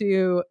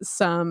into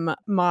some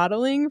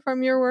modeling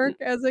from your work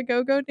as a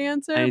go-go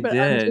dancer, I but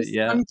did,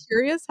 yeah. I'm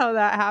curious how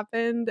that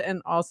happened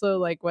and also,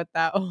 like, what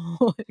that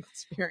whole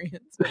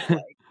experience was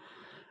like.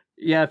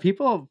 Yeah,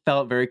 people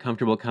felt very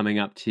comfortable coming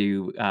up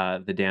to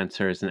the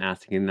dancers and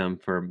asking them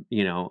for,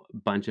 you know, a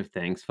bunch of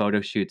things, photo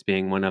shoots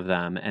being one of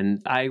them.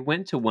 And I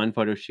went to one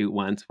photo shoot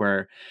once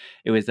where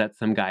it was at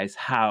some guy's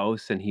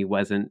house, and he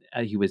wasn't,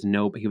 he was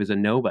a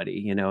nobody,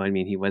 you know. I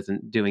mean, he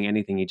wasn't doing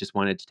anything. He just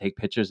wanted to take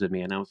pictures of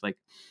me. And I was like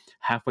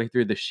halfway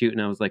through the shoot,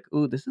 and I was like,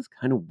 ooh, this is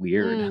kind of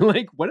weird. Mm,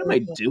 Like, what am I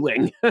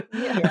doing?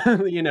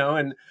 yeah. You know,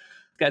 and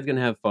this guy's going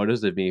to have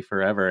photos of me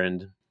forever.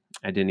 And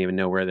I didn't even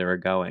know where they were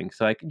going.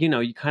 So you know,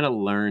 you kind of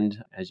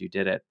learned as you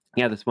did it.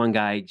 Yeah, this one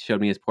guy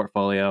showed me his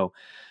portfolio,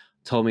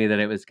 told me that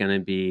it was going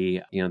to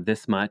be, you know,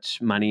 this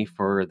much money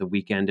for the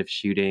weekend of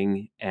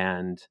shooting.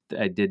 And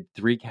I did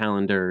 3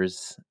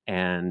 calendars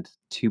and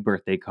 2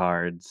 birthday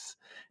cards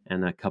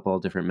and a couple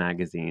of different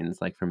magazines,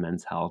 like for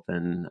Men's Health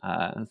and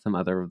some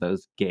other of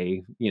those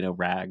gay, you know,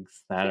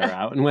 rags that are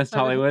out in West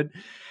Hollywood.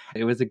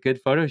 It was a good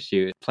photo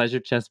shoot. Pleasure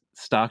Chest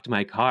stocked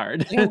my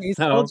card. Yeah, we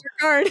sold So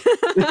your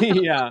card.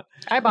 yeah.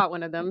 I bought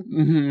one of them.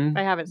 Hmm.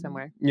 I have it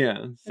somewhere. Yeah.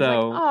 It's like,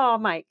 So oh,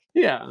 Mike.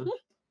 yeah.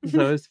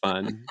 So it was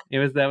fun.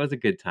 That was a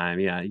good time.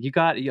 Yeah. You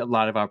got a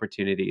lot of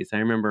opportunities. I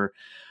remember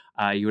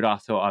you would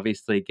also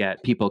obviously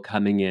get people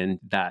coming in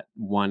that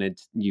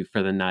wanted you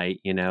for the night,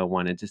 you know,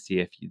 wanted to see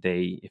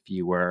if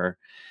you were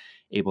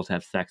able to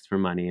have sex for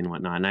money and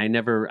whatnot. And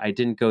I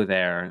didn't go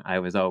there. I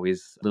was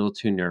always a little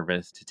too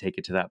nervous to take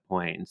it to that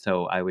point. And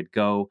so I would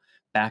go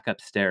back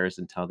upstairs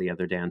and tell the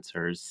other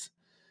dancers,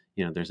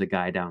 you know, there's a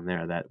guy down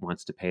there that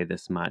wants to pay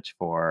this much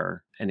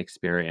for an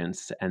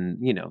experience, and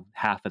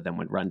half of them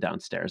would run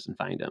downstairs and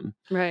find him.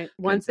 Right. Get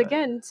Once into it.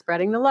 again,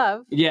 spreading the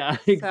love. Yeah,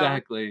 So-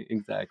 exactly.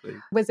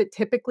 Was it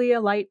typically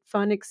a light,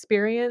 fun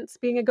experience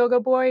being a go-go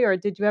boy, or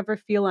did you ever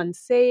feel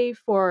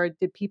unsafe, or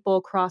did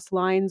people cross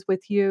lines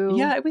with you?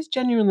 Yeah, it was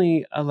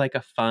genuinely like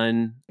a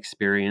fun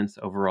experience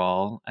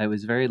overall. I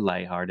was very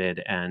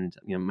lighthearted, and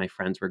my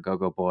friends were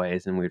go-go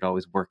boys, and we'd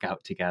always work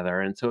out together,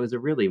 and so it was a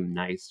really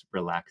nice,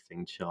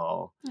 relaxing,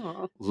 chill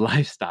Aw.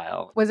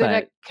 lifestyle. Was it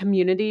a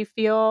community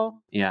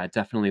feel? Yeah, it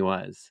definitely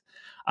was.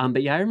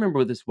 But yeah, I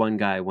remember this one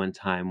guy one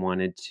time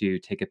wanted to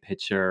take a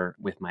picture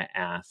with my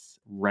ass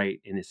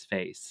right in his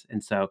face.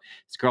 And so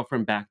his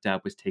girlfriend backed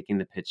up, was taking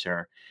the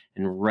picture.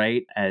 And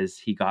right as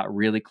he got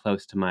really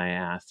close to my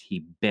ass,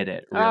 he bit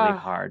it really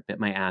hard, bit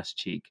my ass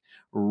cheek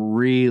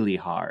really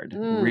hard.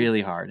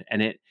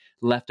 And it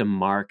left a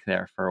mark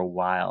there for a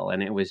while.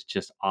 And it was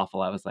just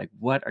awful. I was like,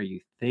 what are you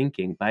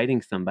thinking?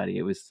 Biting somebody.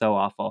 It was so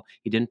awful.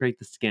 He didn't break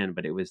the skin,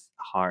 but it was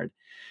hard.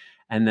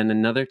 And then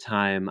another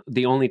time,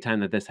 the only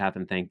time that this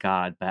happened, thank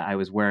God, but I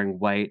was wearing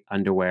white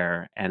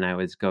underwear and I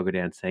was go-go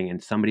dancing,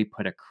 and somebody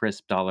put a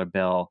crisp dollar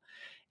bill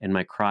in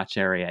my crotch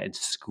area and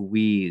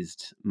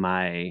squeezed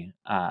my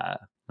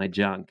my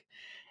junk.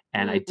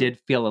 And I did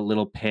feel a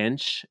little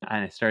pinch,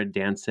 and I started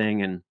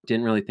dancing and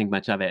didn't really think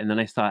much of it. And then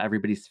I saw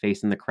everybody's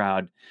face in the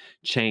crowd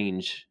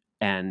change,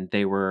 and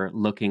they were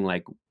looking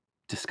like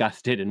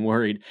disgusted and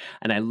worried.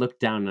 And I looked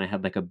down and I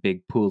had like a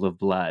big pool of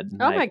blood.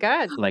 Oh my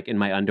God. Like in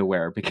my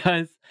underwear,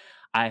 because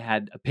I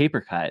had a paper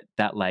cut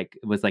that like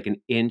was like an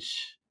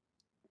inch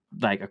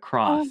like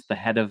across the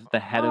head of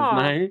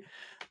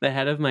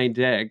my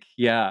dick.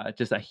 Yeah,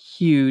 just a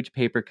huge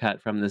paper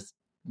cut from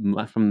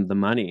the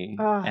money.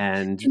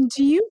 And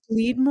do you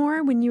bleed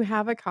more when you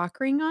have a cock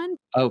ring on?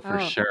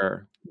 for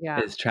sure. Yeah.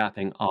 It's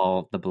trapping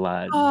all the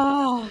blood.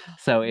 Oh,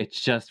 So it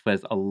just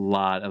was a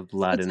lot of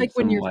blood it's in like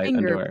some when your white finger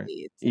underwear.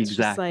 bleeds. It's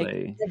just like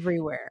Exactly.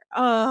 everywhere.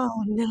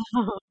 Oh no.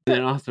 And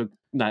then also,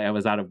 I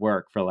was out of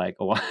work for like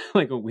a while,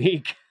 like a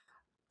week.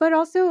 But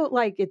also,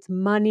 like, it's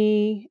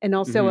money and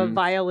also a Mhm.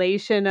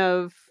 violation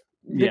of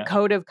the Yeah.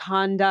 code of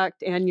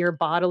conduct and your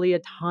bodily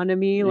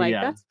autonomy. Like,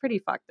 Yeah. that's pretty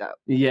fucked up.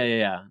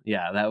 Yeah.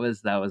 That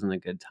wasn't a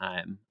good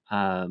time.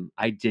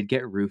 I did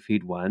get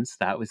roofied once.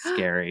 That was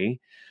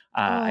scary.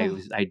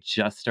 I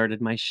just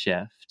started my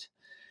shift,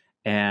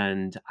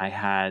 and I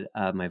had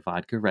my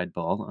vodka Red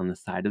Bull on the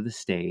side of the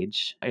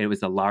stage. It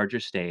was a larger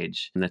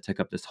stage that took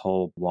up this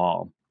whole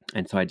wall,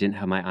 and so I didn't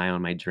have my eye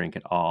on my drink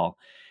at all.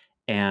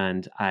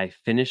 And I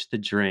finished the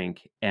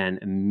drink and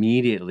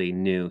immediately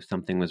knew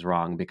something was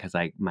wrong, because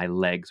my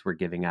legs were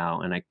giving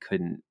out and I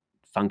couldn't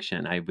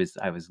function. I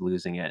was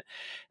losing it.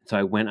 So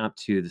I went up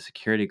to the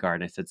security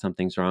guard and I said,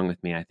 something's wrong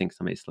with me. I think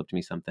somebody slipped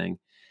me something.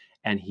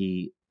 And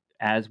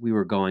as we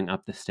were going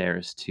up the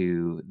stairs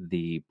to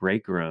the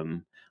break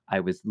room,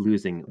 I was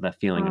losing the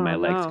feeling in my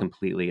legs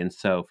completely. And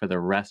so for the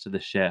rest of the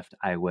shift,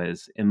 I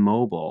was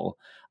immobile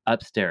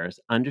upstairs,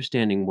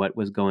 understanding what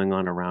was going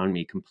on around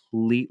me,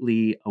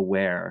 completely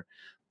aware,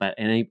 but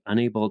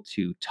unable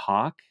to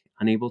talk,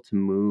 unable to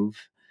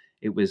move.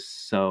 It was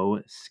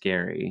so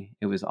scary.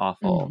 It was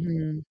awful.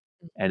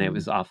 And it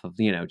was off of,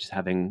 just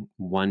having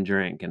one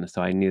drink. And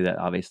so I knew that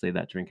obviously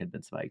that drink had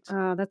been spiked.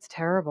 Oh, that's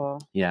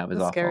terrible. Yeah, it was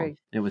That's awful. scary.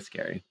 It was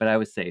scary, but I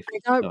was safe. I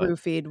got so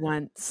roofied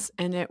once,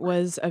 and it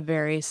was a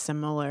very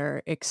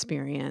similar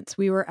experience.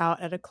 We were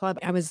out at a club.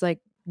 I was like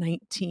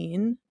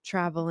 19,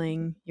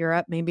 traveling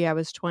Europe. Maybe I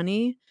was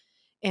 20.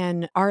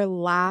 And our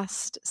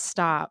last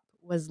stop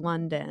was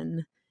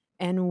London.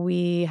 And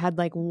we had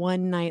like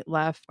one night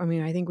left. I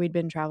mean, I think we'd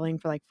been traveling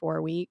for like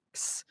 4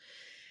 weeks.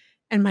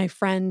 And my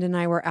friend and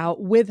I were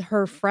out with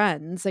her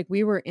friends. Like,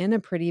 we were in a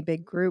pretty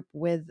big group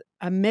with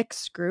a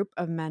mixed group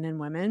of men and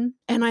women.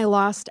 And I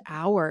lost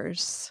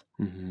hours.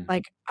 Mhm.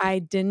 Like, I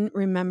didn't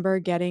remember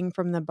getting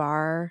from the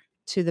bar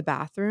to the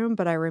bathroom,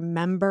 but I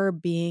remember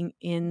being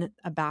in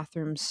a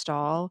bathroom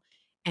stall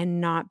and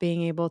not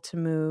being able to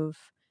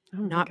move,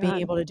 Oh my not being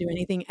God. able to do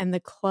anything. And the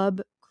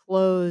club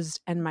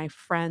closed, and my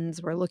friends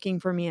were looking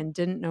for me and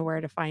didn't know where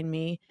to find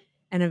me.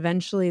 And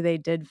eventually they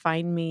did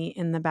find me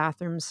in the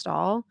bathroom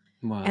stall.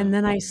 Wow. And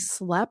then I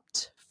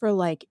slept for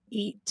like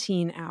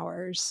 18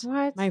 hours.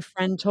 What? My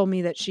friend told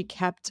me that she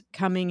kept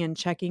coming and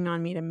checking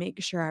on me to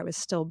make sure I was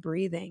still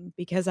breathing,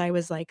 because I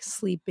was like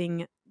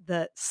sleeping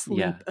the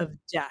sleep of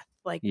death,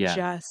 like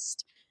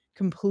just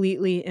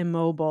completely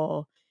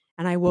immobile.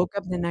 And I woke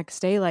up the next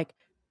day like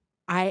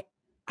I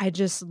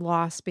just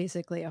lost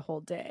basically a whole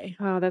day.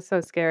 Oh, that's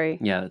so scary.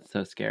 Yeah, that's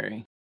so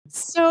scary.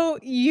 So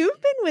you've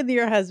been with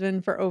your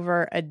husband for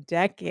over a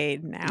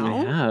decade now.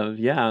 I have,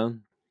 yeah.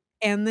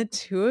 And the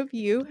two of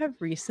you have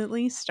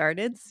recently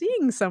started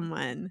seeing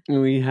someone.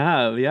 We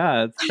have,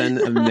 yeah. It's been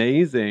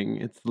amazing.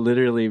 It's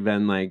literally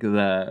been like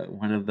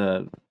one of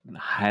the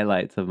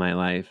highlights of my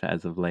life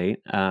as of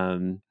late.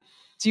 Do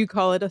you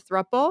call it a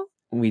throuple?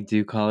 We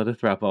do call it a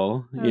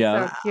throuple. That's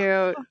Yeah. so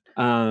cute.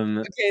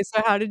 Okay,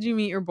 so how did you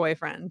meet your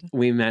boyfriend?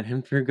 We met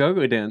him through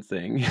go-go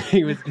dancing.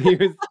 He was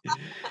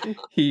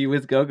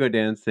go-go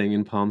dancing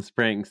in Palm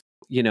Springs.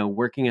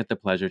 working at the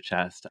Pleasure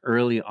Chest,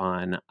 early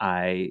on,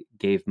 I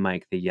gave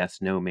Mike the yes,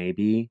 no,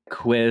 maybe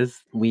quiz.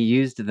 We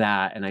used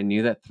that, and I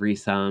knew that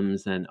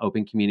threesomes and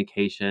open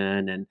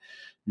communication and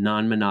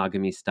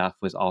non-monogamy stuff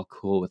was all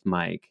cool with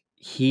Mike.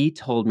 He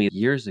told me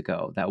years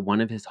ago that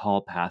one of his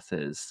hall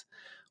passes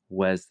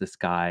was this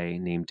guy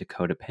named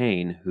Dakota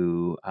Payne,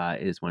 who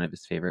is one of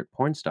his favorite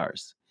porn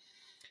stars.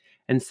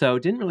 And so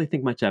didn't really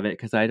think much of it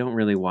because I don't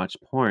really watch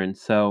porn.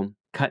 So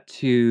cut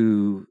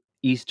to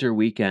Easter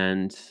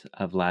weekend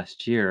of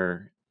last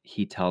year,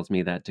 he tells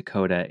me that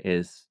Dakota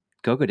is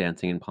go-go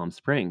dancing in Palm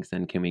Springs,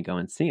 and can we go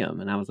and see him?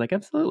 And I was like,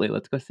 absolutely,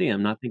 let's go see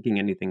him. Not thinking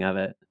anything of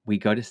it. We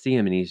go to see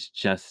him, and he's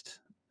just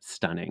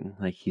stunning.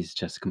 Like, he's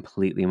just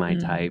completely my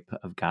type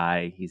of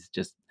guy. He's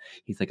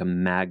like a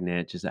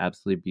magnet, just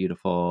absolutely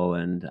beautiful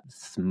and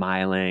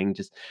smiling,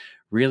 just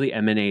really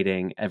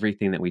emanating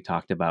everything that we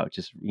talked about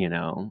just,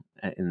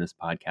 in this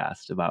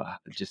podcast about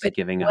just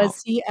giving out.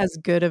 Was he as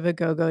good of a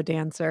go-go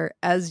dancer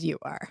as you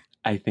are?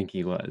 I think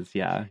he was,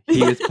 yeah.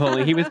 He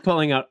was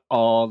pulling out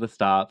all the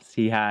stops.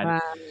 He had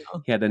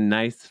a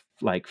nice,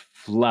 like,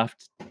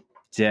 fluffed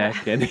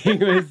dick, and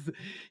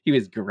he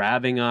was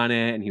grabbing on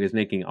it, and he was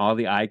making all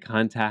the eye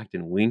contact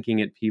and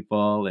winking at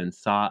people, and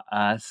saw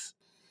us.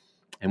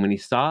 And when he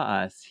saw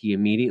us, he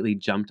immediately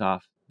jumped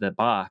off the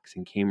box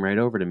and came right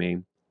over to me.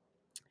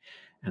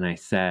 And I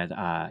said,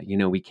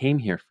 we came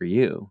here for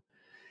you.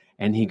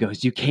 And he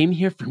goes, you came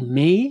here for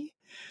me?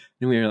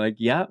 And we were like,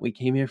 yeah, we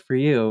came here for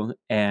you.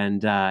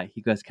 And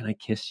he goes, can I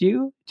kiss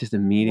you? Just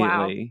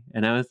immediately. Wow.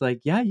 And I was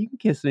like, yeah, you can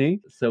kiss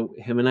me. So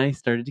him and I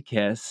started to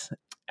kiss.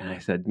 And I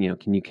said,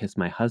 can you kiss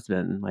my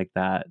husband like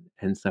that?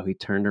 And so he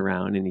turned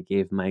around and he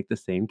gave Mike the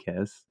same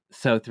kiss.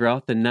 So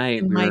throughout the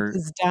night, Mike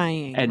is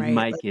dying. And right?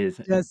 Mike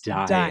is just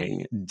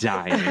dying.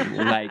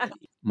 Like,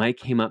 Mike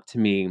came up to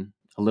me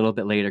a little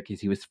bit later because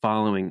he was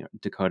following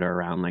Dakota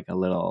around like a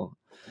little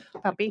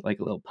puppy. Like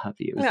a little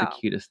puppy. It was the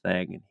cutest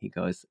thing. And he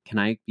goes, can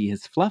I be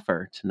his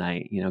fluffer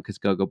tonight? Because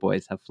go-go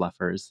boys have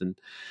fluffers. And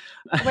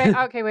wait.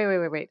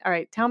 All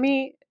right. Tell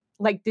me,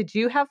 like, did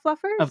you have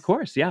fluffers? Of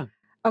course, yeah.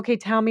 Okay,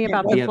 tell me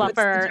about the fluffer. What's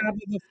the job of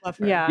the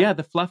fluffer? Yeah,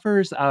 the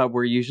fluffers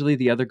were usually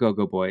the other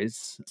go-go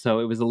boys. So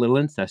it was a little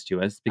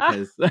incestuous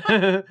because,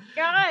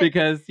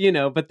 because,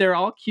 but they're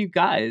all cute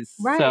guys.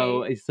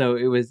 Right. So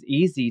it was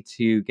easy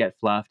to get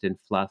fluffed and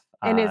fluff.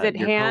 And is it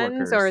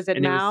hands or is it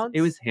mouths?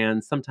 It was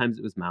hands. Sometimes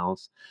it was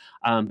mouths.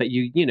 But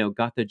you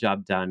got the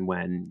job done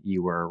when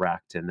you were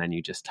erect, and then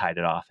you just tied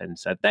it off and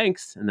said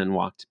thanks, and then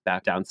walked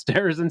back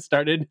downstairs and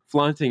started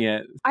flaunting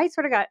it. I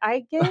sort of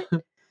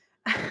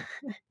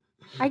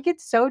I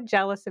get so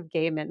jealous of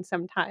gay men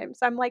sometimes.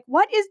 I'm like,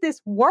 what is this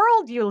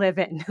world you live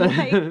in?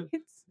 Like,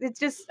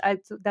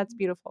 that's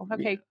beautiful.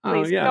 Okay,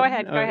 please go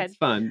ahead. Go ahead. It's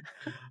fun.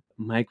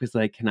 Mike was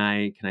like, can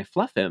I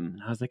fluff him?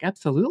 And I was like,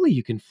 absolutely,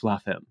 you can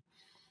fluff him.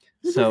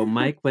 So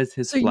Mike was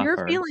his fluffer.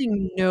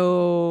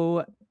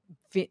 So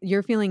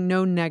you're feeling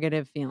no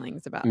negative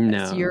feelings about this.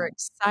 No. You're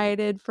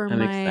excited for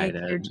Mike.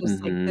 Excited. You're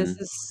just like, this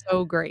is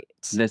so great.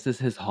 This is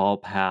his hall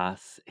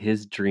pass.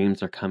 His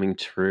dreams are coming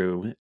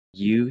true.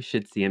 You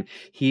should see him.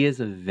 He is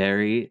a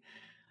very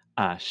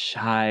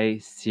shy,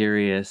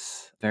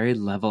 serious, very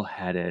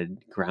level-headed,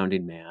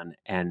 grounded man.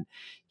 And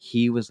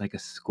he was like a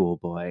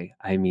schoolboy.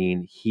 I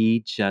mean,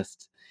 he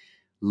just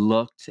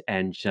looked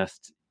and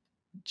just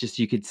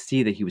you could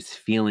see that he was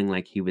feeling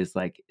like he was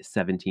like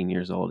 17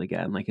 years old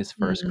again, like his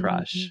first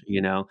crush,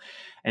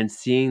 and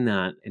seeing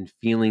that and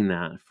feeling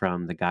that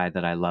from the guy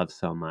that I love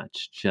so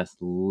much just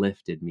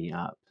lifted me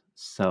up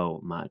so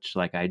much.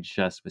 Like, I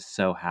just was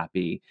so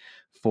happy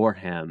for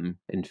him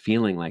and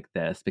feeling like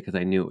this, because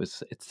I knew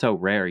it's so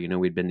rare.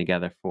 We'd been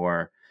together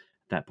for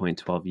that point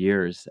 12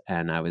 years,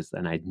 and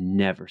I'd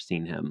never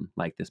seen him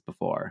like this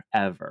before,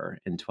 ever,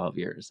 in 12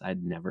 years.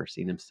 I'd never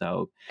seen him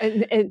so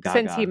and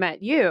since he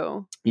met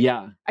you.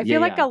 I feel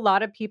like a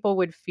lot of people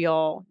would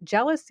feel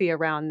jealousy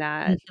around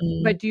that.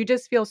 But do you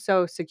just feel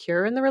so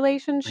secure in the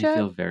relationship? I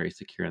feel very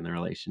secure in the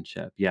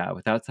relationship. Yeah,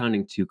 without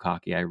sounding too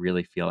cocky, I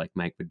really feel like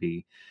Mike would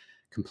be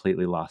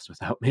completely lost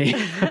without me.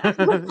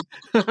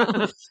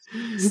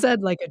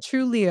 Said like a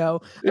true Leo.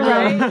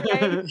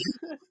 Right?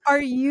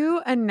 Are you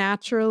a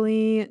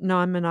naturally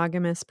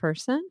non-monogamous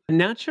person?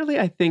 Naturally,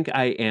 I think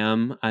I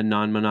am a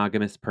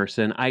non-monogamous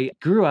person. I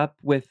grew up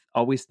with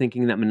always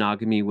thinking that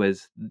monogamy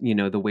was,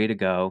 the way to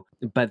go.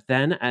 But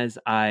then as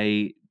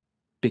I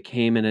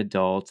became an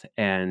adult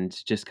and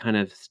just kind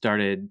of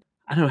started,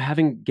 I don't know,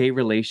 having gay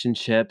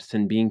relationships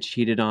and being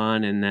cheated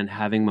on, and then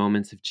having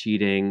moments of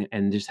cheating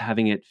and just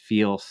having it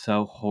feel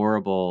so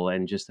horrible,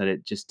 and just that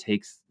it just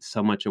takes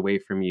so much away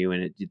from you,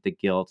 and the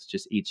guilt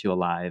just eats you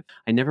alive.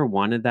 I never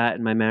wanted that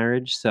in my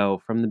marriage.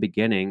 So from the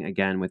beginning,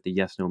 again, with the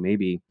yes, no,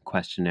 maybe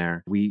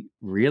questionnaire, we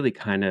really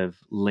kind of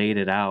laid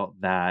it out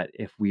that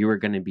if we were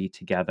going to be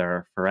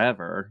together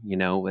forever,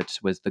 which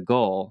was the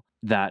goal,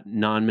 that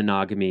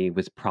non-monogamy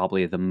was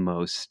probably the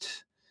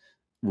most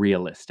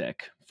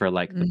realistic for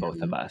like the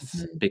both of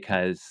us,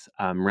 because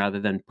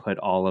rather than put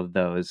all of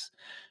those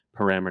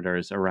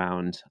parameters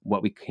around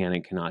what we can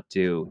and cannot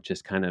do,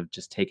 just kind of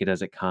just take it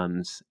as it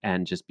comes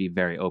and just be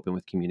very open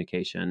with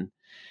communication.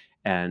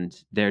 And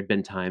there'd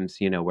been times,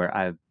 where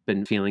I've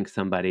been feeling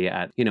somebody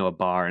at, a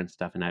bar and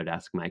stuff. And I would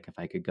ask Mike if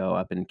I could go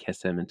up and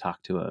kiss him and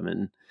talk to him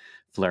and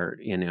flirt,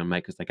 and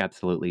Mike was like,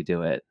 absolutely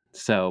do it.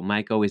 So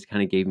Mike always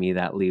kind of gave me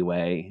that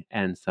leeway.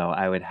 And so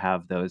I would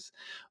have those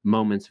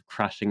moments of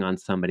crushing on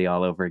somebody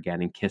all over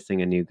again and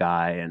kissing a new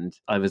guy. And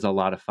it was a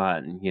lot of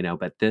fun,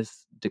 but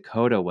this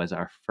Dakota was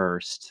our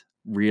first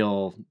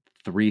real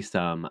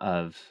threesome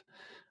of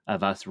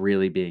us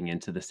really being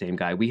into the same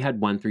guy. We had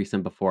one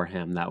threesome before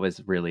him that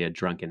was really a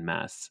drunken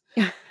mess.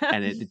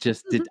 And it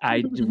just did.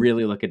 I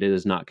really look at it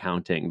as not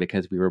counting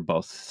because we were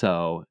both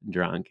so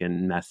drunk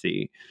and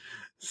messy.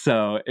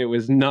 So it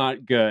was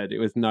not good. It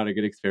was not a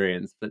good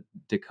experience. But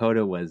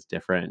Dakota was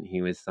different.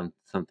 He was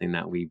something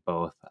that we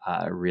both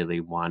really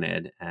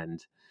wanted.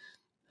 And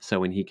so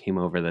when he came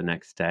over the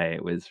next day,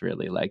 it was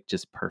really like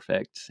just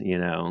perfect.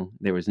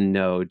 There was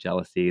no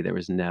jealousy. There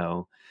was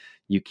no,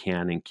 you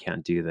can and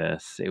can't do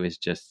this. It was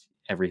just,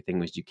 everything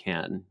was, you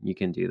can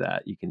do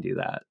that. You can do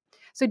that.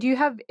 So do you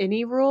have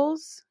any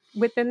rules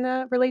within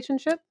the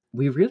relationship?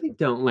 We really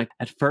don't. Like,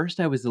 at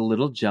first I was a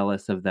little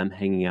jealous of them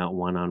hanging out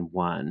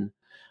one-on-one.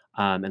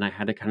 And I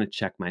had to kind of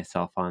check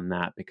myself on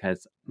that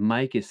because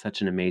Mike is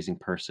such an amazing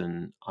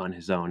person on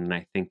his own. And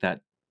I think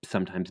that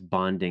sometimes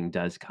bonding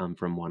does come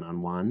from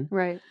one-on-one.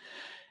 Right.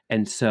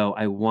 And so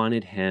I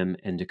wanted him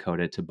and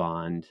Dakota to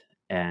bond,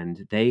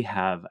 and they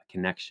have a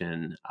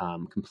connection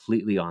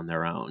completely on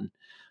their own.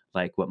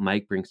 Like, what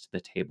Mike brings to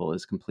the table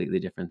is completely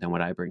different than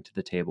what I bring to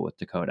the table with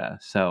Dakota.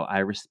 So I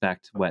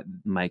respect what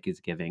Mike is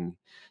giving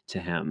to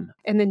him.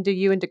 And then do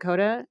you and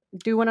Dakota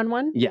do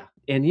one-on-one? Yeah.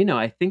 And,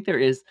 I think there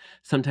is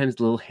sometimes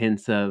little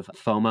hints of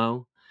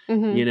FOMO,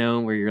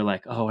 where you're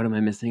like, oh, what am I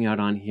missing out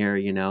on here?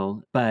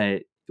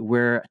 But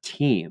we're a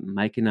team.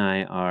 Mike and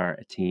I are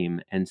a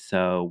team. And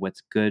so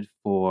what's good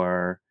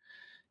for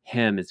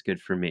him is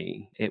good for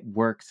me. It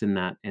works in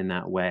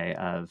that way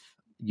of,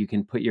 you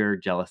can put your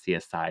jealousy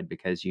aside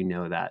because you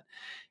know that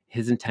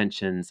his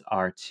intentions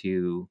are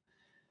to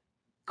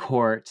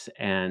court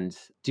and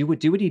do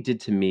what he did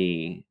to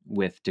me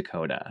with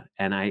Dakota.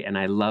 And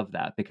I love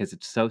that because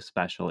it's so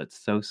special. It's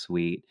so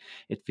sweet.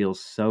 It feels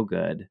so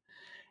good.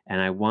 And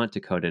I want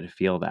Dakota to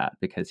feel that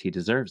because he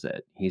deserves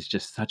it. He's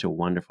just such a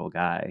wonderful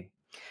guy.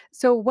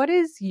 So what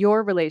is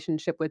your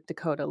relationship with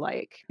Dakota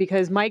like?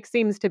 Because Mike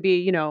seems to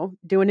be,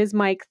 doing his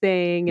Mike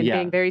thing and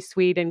being very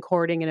sweet and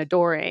courting and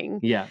adoring.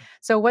 Yeah.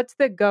 So what's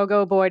the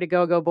go-go boy to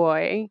go-go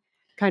boy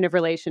kind of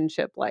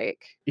relationship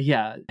like?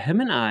 Yeah.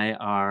 Him and I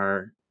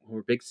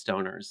we're big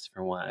stoners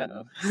for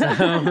one.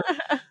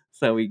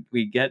 So we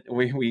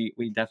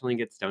definitely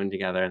get stoned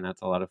together, and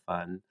that's a lot of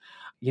fun.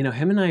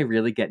 Him and I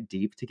really get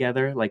deep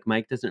together. Like,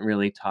 Mike doesn't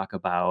really talk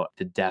about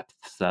the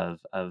depths of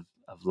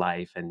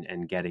life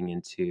and getting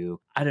into,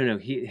 I don't know,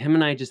 him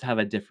and I just have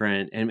a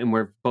different, and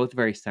we're both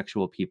very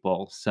sexual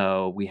people.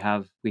 So we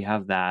have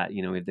that,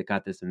 we've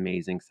got this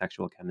amazing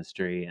sexual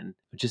chemistry and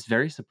just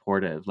very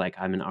supportive. Like,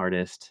 I'm an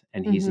artist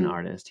and he's an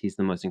artist. He's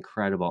the most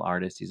incredible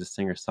artist. He's a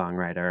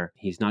singer-songwriter.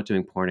 He's not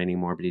doing porn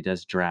anymore, but he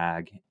does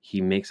drag. He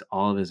makes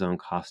all of his own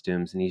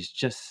costumes, and he's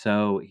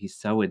so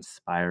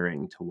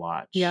inspiring to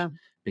watch. Yeah.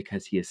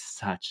 Because he is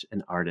such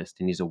an artist,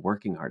 and he's a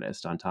working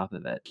artist on top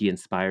of it. He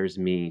inspires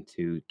me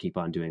to keep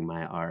on doing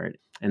my art.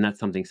 And that's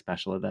something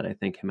special that I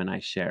think him and I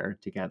share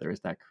together, is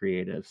that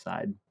creative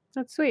side.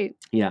 That's sweet.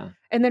 Yeah.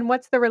 And then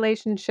what's the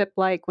relationship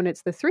like when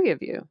it's the three of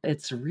you?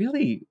 It's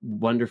really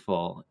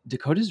wonderful.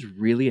 Dakota's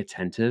really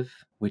attentive,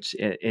 which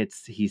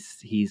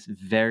he's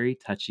very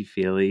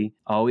touchy-feely,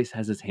 always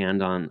has his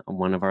hand on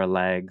one of our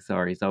legs,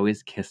 or he's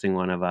always kissing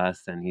one of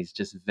us. And he's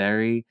just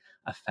very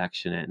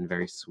affectionate and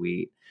very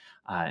sweet.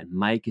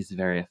 Mike is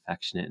very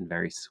affectionate and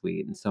very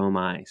sweet, and so am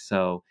I.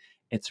 So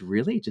it's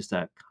really just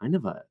a kind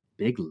of a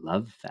big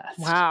love fest.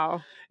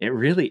 Wow. It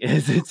really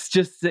is.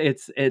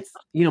 It's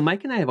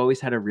Mike and I have always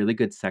had a really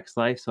good sex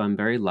life, so I'm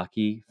very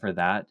lucky for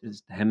that.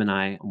 Just him and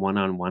I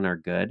one-on-one are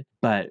good.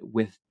 But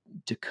with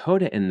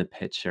Dakota in the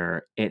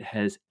picture, it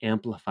has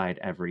amplified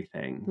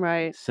everything.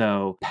 Right.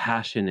 So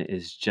passion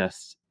is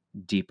just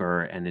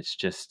deeper, and it's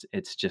just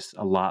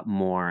a lot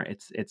more.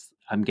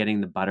 I'm getting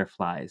the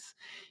butterflies,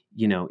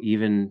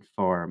 even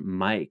for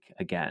Mike,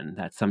 again,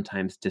 that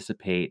sometimes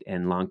dissipate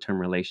in long-term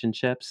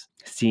relationships.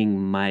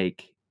 Seeing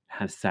Mike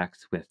have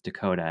sex with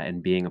Dakota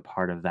and being a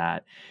part of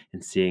that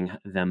and seeing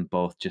them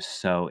both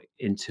just so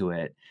into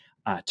it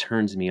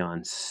turns me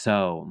on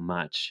so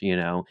much,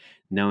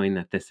 knowing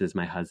that this is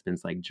my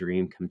husband's like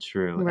dream come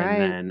true. Right.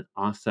 And then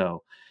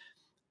also,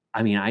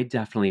 I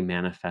definitely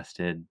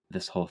manifested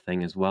this whole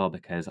thing as well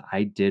because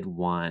I did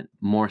want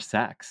more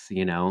sex,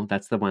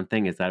 That's the one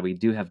thing, is that we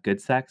do have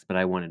good sex, but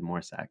I wanted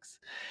more sex.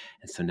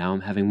 And so now I'm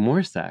having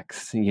more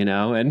sex,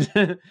 and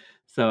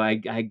so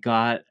I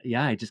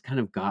just kind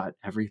of got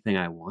everything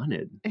I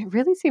wanted. It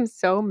really seems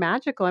so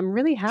magical. I'm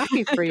really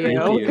happy for you.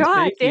 Thank you.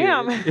 God Thank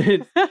damn.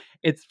 you.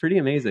 It's pretty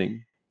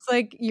amazing. It's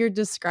like you're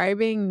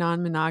describing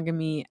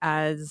non-monogamy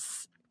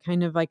as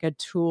kind of like a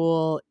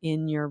tool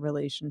in your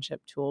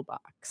relationship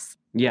toolbox.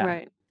 Yeah.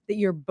 Right. That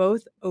you're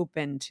both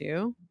open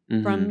to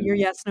Mm-hmm. from your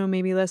yes, no,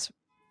 maybe list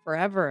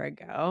forever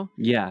ago.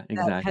 Yeah,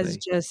 That has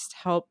exactly. just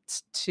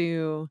helped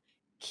to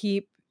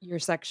keep your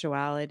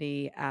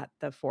sexuality at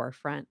the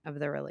forefront of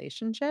the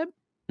relationship.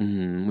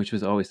 Which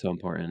was always so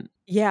important.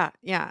 Yeah,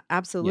 Yeah.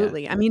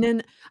 absolutely. I mean,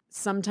 and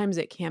sometimes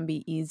it can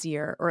be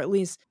easier, or at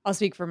least I'll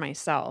speak for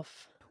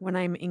myself. When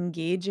I'm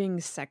engaging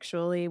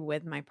sexually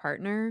with my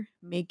partner,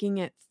 making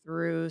it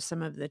through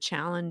some of the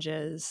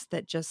challenges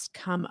that just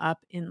come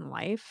up in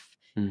life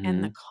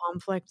and the hmm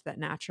conflict that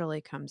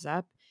naturally comes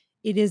up,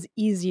 it is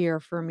easier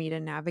for me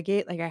to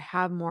navigate. Like I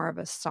have more of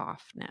a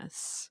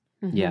softness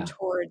Mhm. Yeah.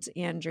 towards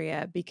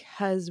Andrea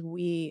because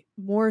we,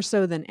 more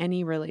so than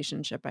any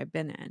relationship I've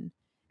been in,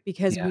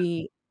 because Yeah.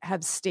 we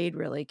have stayed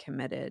really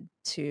committed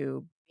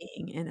to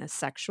being in a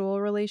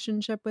sexual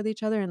relationship with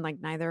each other, and like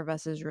neither of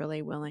us is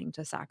really willing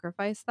to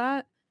sacrifice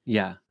that.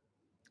 Yeah.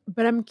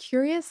 But I'm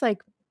curious,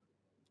 like,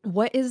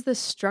 what is the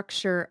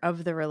structure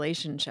of the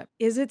relationship?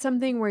 Is it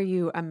something where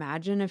you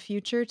imagine a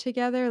future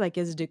together? Like,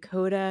 is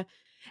Dakota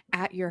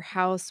at your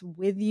house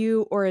with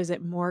you, or is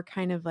it more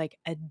kind of like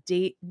a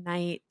date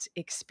night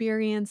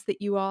experience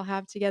that you all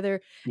have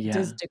together?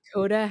 Does Yeah.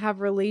 Dakota have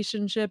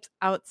relationships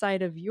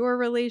outside of your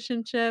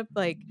relationship?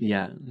 Like,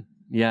 Yeah.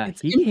 Yeah.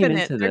 it's He came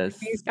infinite. into There could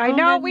be this. I so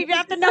know many. we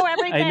have to know I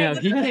know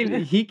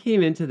everything. he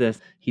came into this.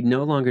 He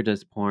no longer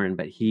does porn,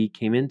 but he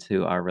came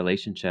into our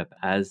relationship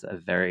as a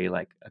very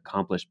like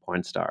accomplished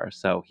porn star.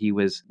 So he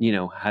was,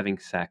 having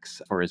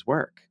sex for his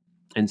work.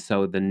 And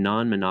so the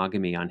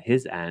non-monogamy on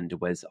his end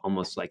was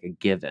almost like a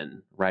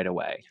given right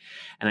away.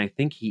 And I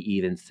think he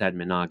even said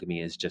monogamy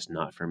is just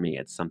not for me.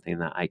 It's something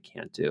that I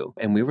can't do.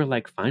 And we were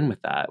like fine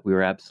with that. We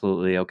were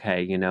absolutely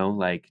okay,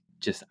 like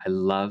just I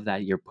love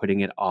that you're putting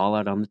it all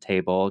out on the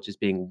table, just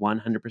being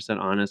 100%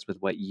 honest with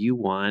what you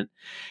want,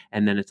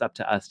 and then it's up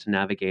to us to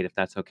navigate if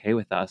that's okay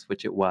with us,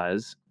 which it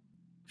was.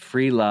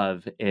 Free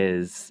love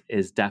is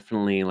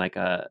definitely like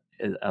a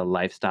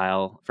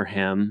lifestyle for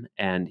him,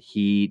 and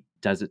he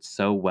does it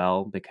so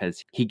well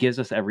because he gives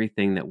us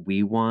everything that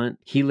we want.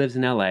 He lives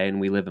in LA and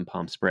we live in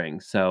Palm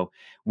Springs. So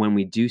when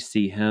we do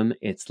see him,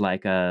 it's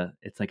like a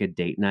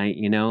date night,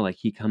 like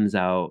he comes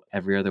out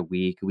every other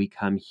week. We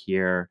come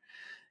here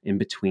in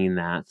between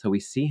that. So we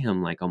see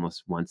him like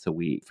almost once a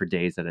week for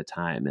days at a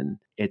time. And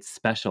it's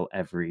special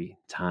every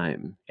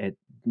time. It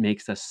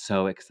makes us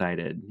so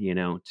excited,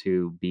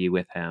 to be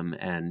with him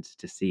and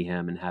to see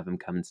him and have him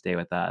come and stay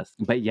with us.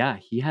 But yeah,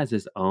 he has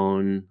his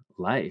own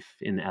life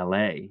in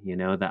LA,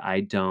 that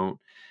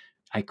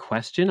I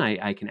question.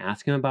 I can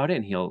ask him about it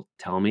and he'll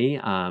tell me.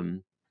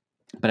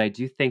 But I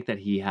do think that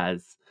he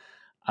has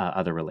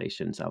other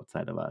relations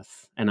outside of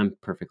us, and I'm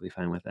perfectly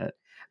fine with it.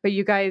 But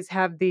you guys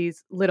have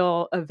these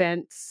little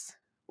events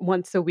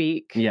once a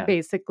week, Yeah.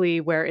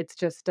 basically, where it's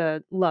just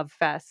a love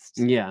fest.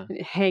 Yeah.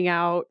 Hang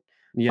out,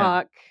 Yeah.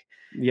 fuck,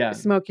 Yeah.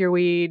 smoke your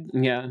weed,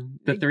 Yeah.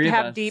 The three of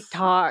have us. deep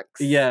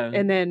talks, Yeah.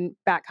 and then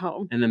back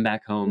home. And then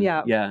back home.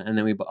 Yeah. Yeah. And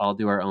then we all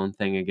do our own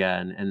thing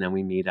again. And then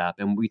we meet up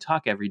and we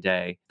talk every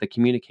day. The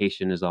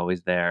communication is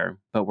always there,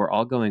 but we're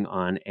all going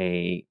on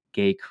a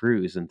gay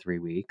cruise in 3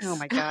 weeks. Oh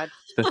my God.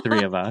 The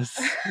three of us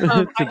I to the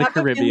have a feeling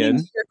Caribbean.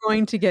 you're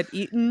going to get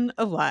eaten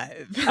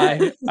alive.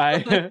 I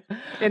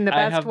In the I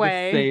best have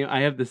way.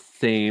 I have the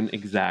same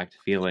exact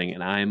feeling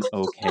and I'm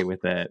okay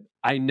with it.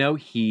 I know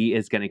he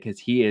is gonna because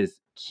he is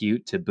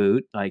cute to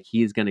boot. Like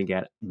he's gonna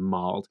get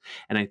mauled.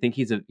 And I think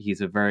he's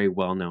a very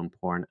well-known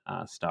porn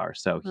star.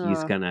 So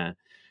he's gonna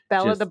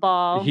Belle of the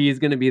ball. he's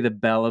gonna be the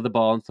belle of the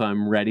ball. And so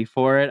I'm ready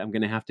for it. I'm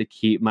gonna have to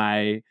keep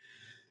my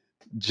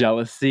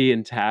jealousy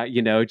intact,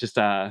 just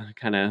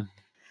kind of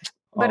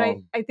But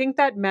I think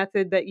that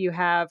method that you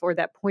have, or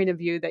that point of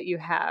view that you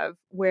have,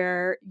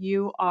 where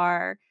you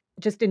are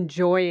just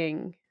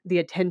enjoying the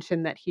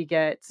attention that he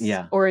gets,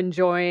 Yeah. or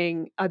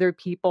enjoying other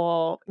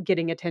people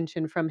getting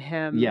attention from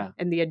him, Yeah.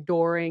 and the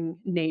adoring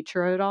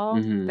nature of it all,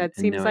 that and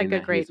seems knowing like a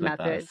that great he's with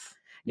method. us.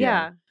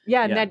 Yeah.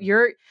 And that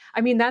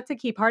that's a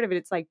key part of it.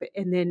 It's like,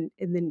 and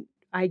then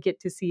I get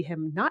to see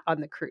him not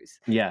on the cruise.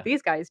 Yeah.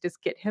 These guys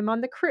just get him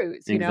on the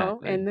cruise,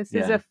 Exactly. and this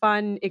is a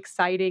fun,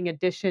 exciting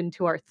addition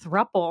to our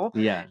throuple.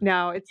 Yeah.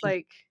 Now it's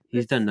like,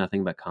 He's done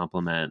nothing but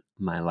compliment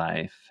my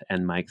life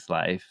and Mike's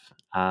life.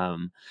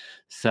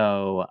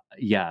 So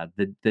yeah,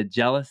 the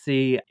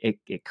jealousy,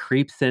 it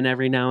creeps in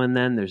every now and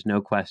then. There's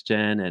no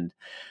question. And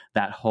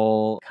that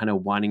whole kind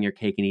of wanting your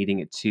cake and eating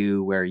it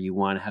too, where you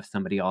want to have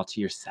somebody all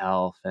to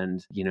yourself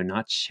and,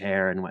 not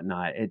share and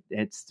whatnot.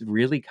 It's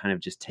really kind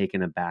of just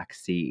taken a back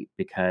seat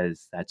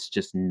because that's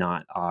just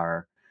not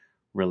our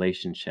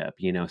relationship,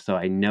 so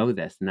I know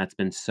this, and that's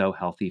been so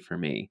healthy for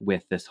me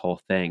with this whole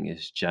thing,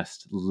 is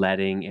just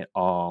letting it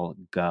all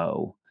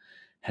go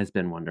has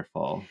been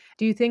wonderful.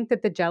 Do you think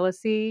that the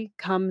jealousy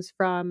comes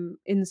from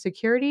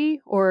insecurity,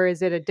 or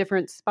is it a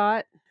different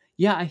spot?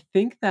 Yeah, I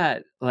think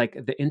that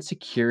like the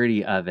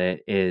insecurity of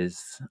it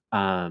is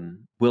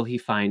will he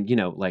find,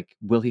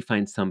 will he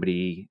find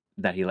somebody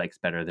that he likes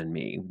better than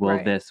me?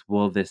 Right.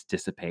 Will this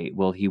dissipate?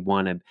 Will he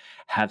want to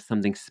have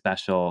something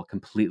special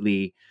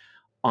completely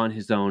on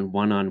his own,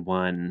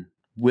 one-on-one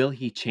will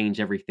he change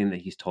everything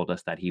that he's told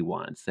us that he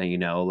wants? So,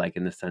 like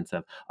in the sense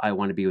of, I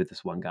want to be with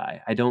this one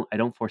guy. I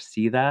don't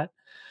foresee that,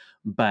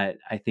 but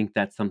I think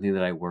that's something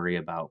that I worry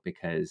about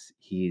because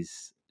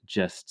he's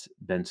just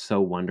been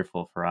so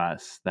wonderful for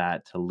us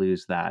that to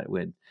lose that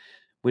would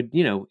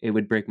it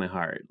would break my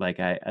heart. Like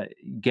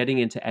getting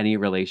into any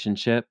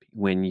relationship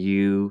when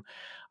you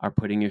are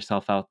putting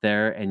yourself out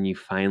there and you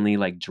finally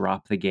like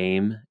drop the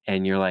game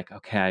and you're like,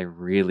 okay, I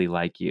really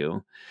like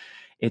you.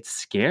 It's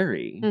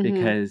scary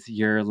because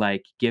you're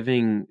like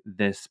giving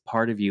this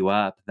part of you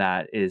up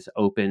that is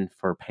open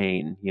for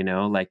pain,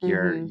 like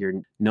you're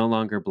no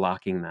longer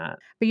blocking that.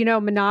 But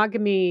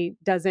monogamy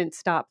doesn't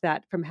stop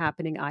that from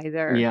happening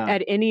either. Yeah.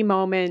 At any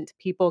moment,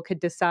 people could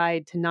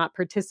decide to not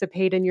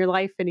participate in your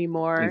life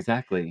anymore.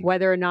 Exactly.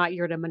 Whether or not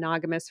you're in a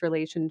monogamous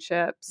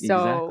relationship. So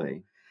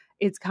exactly.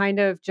 It's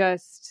kind of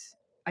just,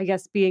 I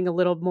guess, being a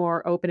little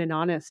more open and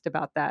honest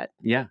about that.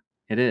 Yeah.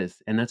 It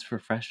is. And that's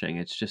refreshing.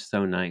 It's just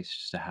so nice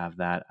just to have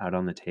that out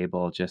on the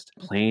table, just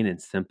plain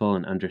and simple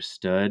and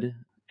understood.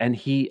 And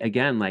he,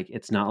 again, like,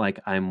 it's not like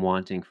I'm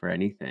wanting for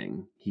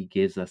anything. He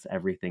gives us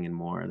everything and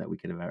more that we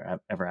could have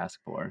ever asked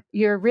for.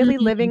 You're really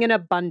living in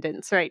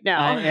abundance right now.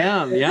 I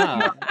am.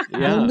 Yeah.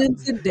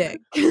 Abundance and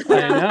dick.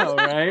 I know,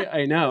 right?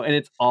 I know. And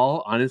it's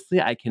all, honestly,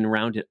 I can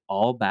round it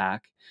all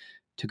back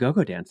to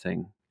go-go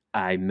dancing.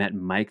 I met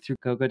Mike through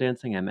go-go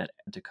dancing. I met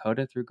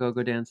Dakota through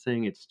go-go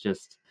dancing.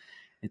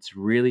 It's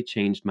really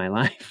changed my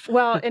life.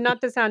 Well, and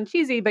not to sound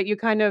cheesy, but you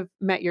kind of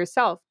met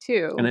yourself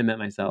too. And I met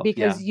myself.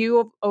 Because you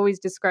have always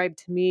described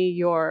to me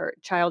your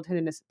childhood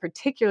and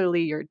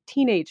particularly your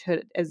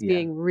teenagehood as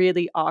being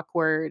really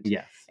awkward.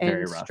 Yes.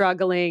 And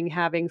struggling,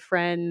 having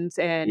friends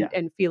and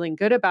feeling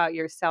good about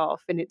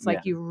yourself. And it's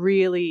like you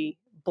really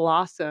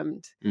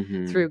blossomed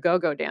through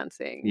go-go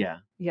dancing.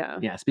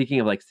 Yeah. Speaking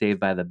of like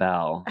Saved by the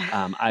Bell,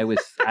 I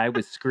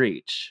was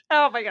Screech.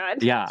 Oh my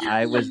God. Yeah,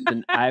 I was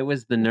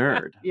the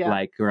nerd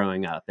like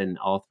growing up, and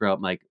all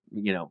throughout like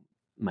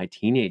my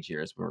teenage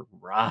years were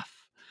rough.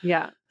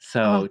 Yeah.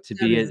 So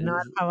is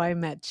not how I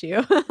met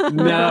you.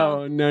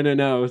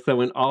 No. So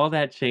when all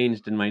that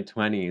changed in my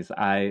 20s,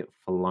 I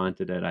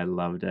flaunted it. I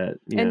loved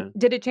it. Yeah. And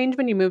did it change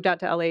when you moved out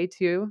to LA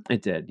too?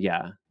 It did.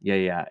 Yeah.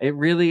 It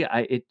really,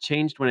 it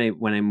changed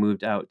when I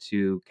moved out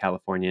to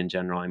California in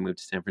general. I moved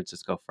to San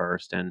Francisco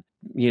first and,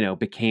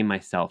 became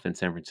myself in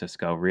San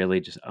Francisco,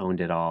 really just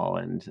owned it all.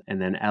 And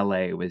then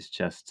LA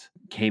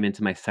came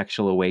into my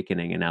sexual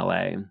awakening in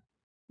LA.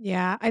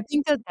 Yeah, I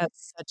think that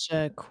that's such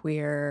a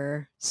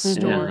queer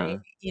story,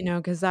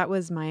 because that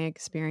was my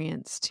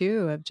experience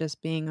too of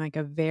just being like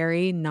a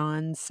very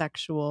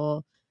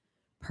non-sexual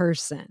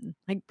person.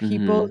 Like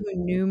people who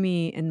knew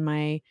me in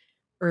my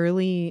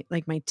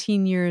my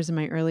teen years and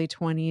my early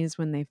 20s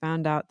when they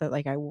found out that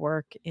like I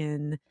work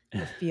in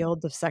the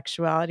field of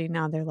sexuality,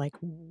 now they're like,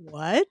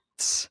 what?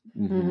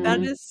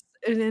 That is,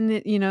 and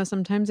it,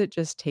 sometimes it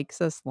just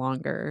takes us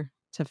longer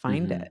to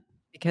find it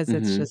because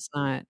it's just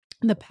not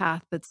the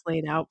path that's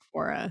laid out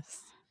for us.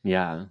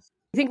 Yeah.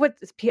 I think what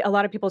a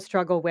lot of people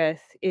struggle with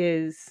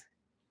is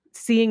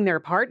seeing their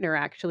partner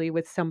actually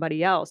with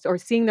somebody else or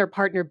seeing their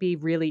partner be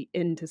really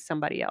into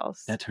somebody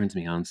else. That turns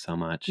me on so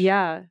much.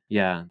 Yeah.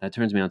 Yeah, that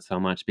turns me on so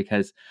much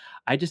because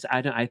I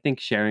think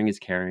sharing is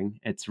caring.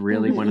 It's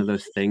really one of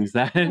those things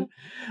that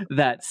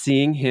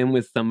seeing him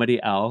with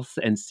somebody else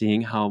and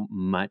seeing how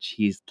much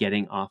he's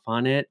getting off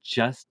on it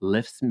just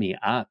lifts me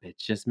up. It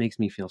just makes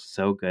me feel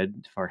so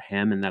good for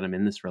him and that I'm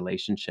in this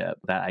relationship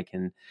that I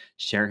can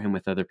share him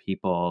with other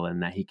people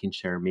and that he can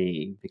share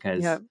me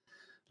because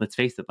let's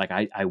face it, like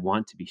I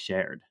want to be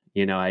shared.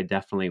 I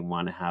definitely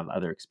want to have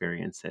other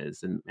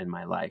experiences in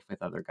my life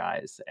with other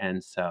guys.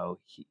 And so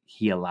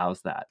he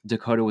allows that.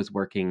 Dakota was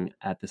working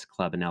at this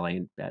club in LA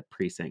at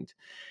Precinct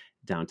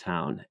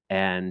downtown.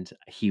 And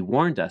he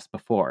warned us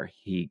before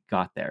he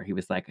got there. He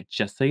was like,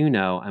 just so you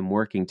know, I'm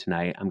working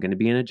tonight. I'm going to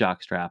be in a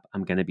jockstrap.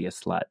 I'm going to be a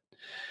slut.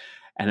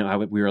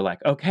 And we were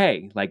like,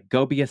 okay, like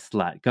go be a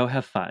slut. Go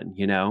have fun,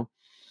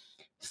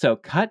 So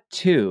cut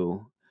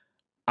to,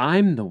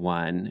 I'm the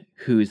one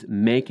who's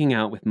making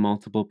out with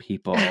multiple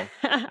people.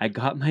 I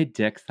got my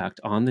dick sucked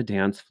on the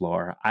dance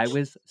floor. I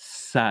was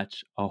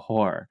such a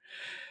whore.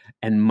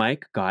 And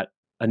Mike got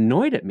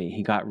annoyed at me.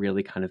 He got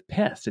really kind of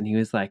pissed. And he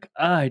was like,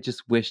 I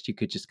just wished you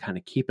could just kind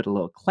of keep it a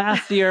little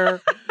classier.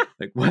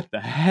 Like, what the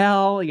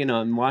hell?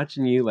 I'm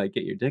watching you like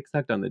get your dick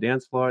sucked on the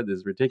dance floor. This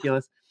is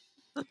ridiculous.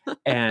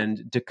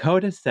 And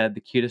Dakota said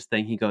the cutest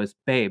thing. He goes,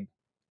 babe,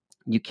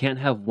 you can't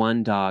have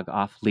one dog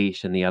off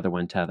leash and the other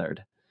one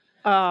tethered.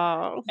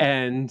 Oh.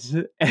 And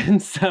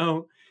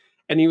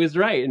he was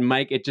right. And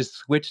Mike, it just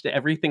switched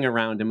everything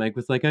around. And Mike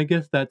was like, I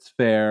guess that's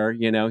fair.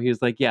 He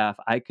was like, yeah, if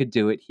I could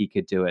do it, he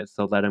could do it.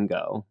 So let him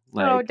go.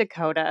 Like,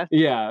 Dakota.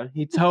 Yeah,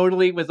 he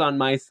totally was on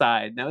my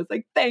side. And I was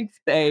like, thanks,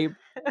 babe.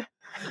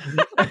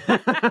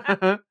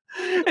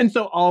 And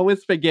so all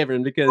was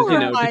forgiven because,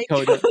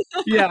 Dakota.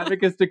 Yeah,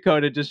 because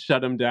Dakota just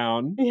shut him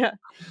down. Yeah.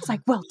 It's like,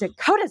 well,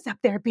 Dakota's up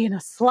there being a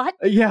slut.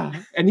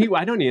 Yeah. And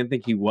I don't even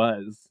think he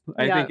was.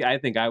 I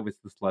think I was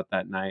the slut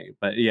that night.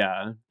 But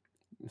yeah.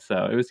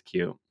 So it was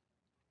cute.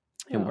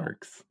 It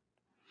works.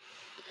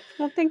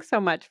 Well, thanks so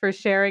much for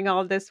sharing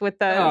all this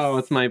with us. Oh,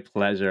 it's my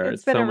pleasure.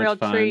 It's been so a real much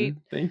fun. treat.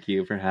 Thank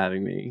you for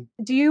having me.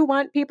 Do you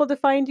want people to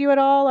find you at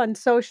all on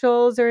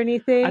socials or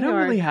anything? I don't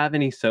really have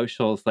any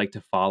socials like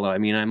to follow. I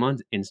mean, I'm on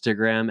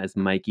Instagram as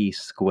Mikey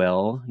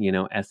Squill,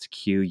 Squill,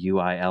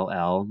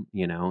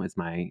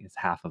 is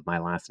half of my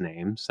last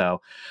name.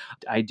 So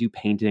I do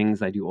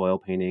paintings, I do oil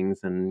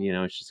paintings, and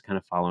it's just kind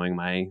of following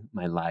my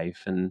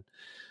life and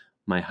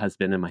my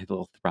husband and my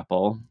little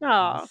throuple.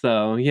 Oh.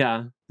 So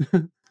yeah.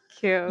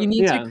 Cute. You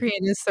need to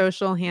create a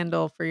social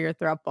handle for your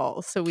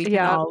throuple so we can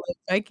all live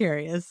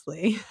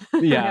vicariously.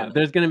 Yeah,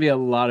 there's going to be a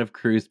lot of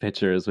cruise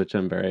pictures, which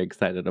I'm very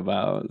excited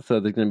about. So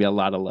there's going to be a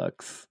lot of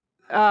looks.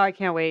 Oh, I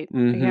can't wait.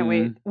 I can't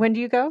wait. When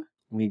do you go?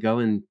 We go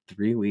in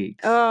 3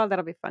 weeks. Oh,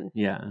 that'll be fun.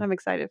 Yeah. I'm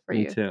excited for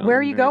Me you. too. Where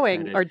are I'm you very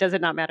going? excited. Or does it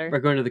not matter? We're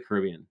going to the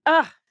Caribbean.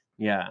 Ah,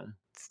 Yeah.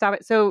 stop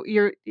it. So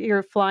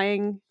you're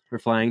flying? We're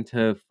flying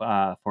to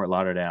Fort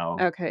Lauderdale.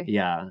 Okay.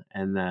 Yeah.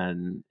 And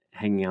then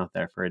hanging out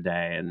there for a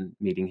day and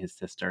meeting his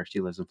sister. She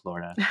lives in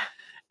Florida.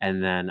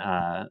 And then,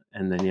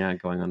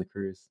 going on the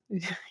cruise.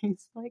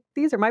 He's like,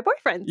 these are my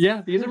boyfriends.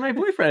 Yeah, these are my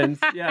boyfriends.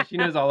 Yeah, she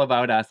knows all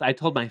about us. I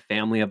told my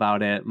family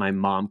about it. My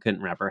mom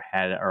couldn't wrap her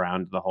head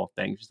around the whole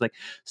thing. She's like,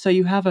 so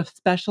you have a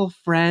special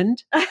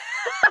friend?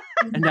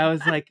 And I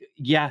was like,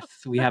 yes,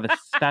 we have a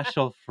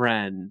special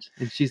friend.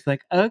 And she's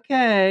like,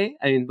 okay.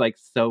 I mean, like,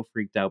 so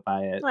freaked out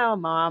by it. Oh,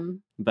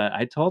 Mom. But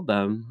I told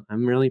them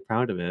I'm really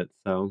proud of it.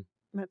 So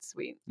that's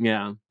sweet.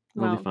 Yeah,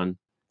 it'll be fun.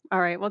 All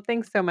right. Well,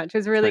 thanks so much. It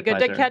was really good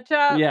to catch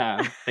up.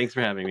 Yeah. Thanks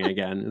for having me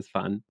again. It was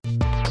fun.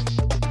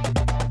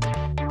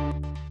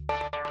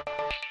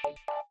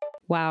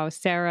 Wow,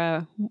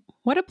 Sarah,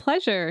 what a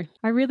pleasure.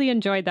 I really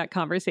enjoyed that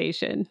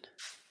conversation.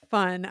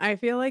 Fun. I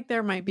feel like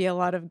there might be a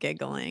lot of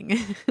giggling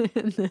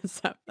in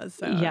this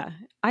episode. Yeah,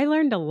 I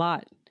learned a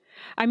lot.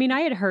 I mean,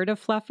 I had heard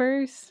of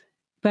fluffers,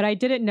 but I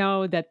didn't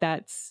know that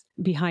that's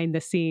behind the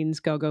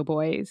scenes go-go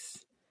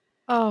boys.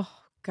 Oh,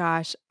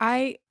 gosh.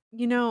 I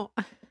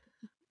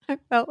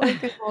felt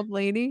like an old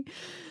lady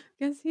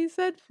because he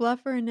said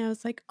fluffer and I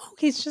was like, oh,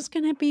 he's just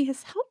going to be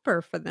his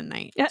helper for the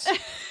night.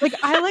 Like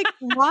I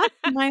lost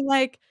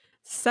my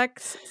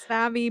sex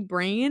savvy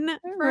brain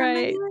for a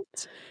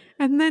minute.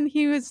 And then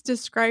he was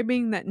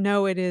describing that,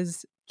 no, it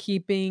is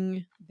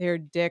keeping their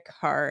dick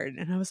hard.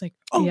 And I was like,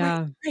 oh,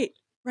 yeah.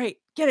 Right.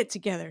 Get it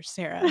together,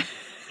 Sarah.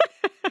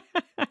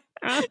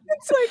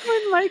 It's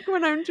like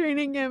when I'm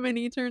training him and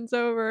he turns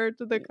over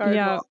to the card.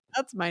 Yeah. Well,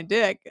 that's my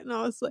dick. And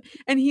I was like,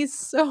 and he's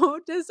so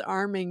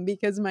disarming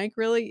because Mike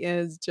really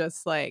is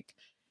just like,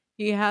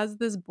 he has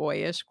this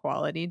boyish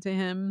quality to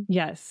him.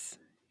 Yes.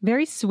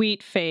 Very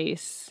sweet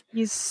face.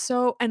 He's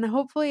so, and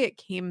hopefully it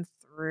came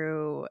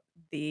through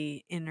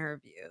the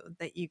interview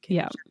that you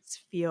can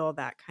just feel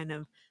that kind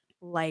of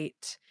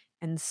light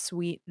and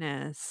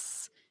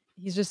sweetness.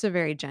 He's just a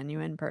very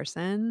genuine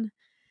person.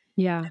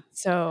 Yeah.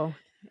 So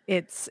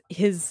it's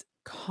his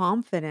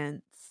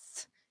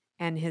confidence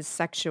and his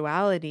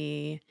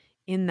sexuality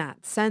in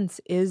that sense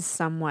is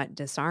somewhat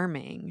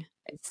disarming.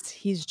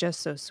 He's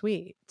just so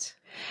sweet.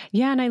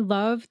 Yeah. And I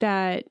love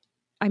that.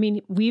 I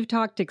mean, we've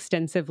talked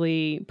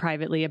extensively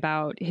privately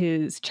about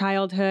his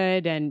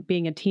childhood and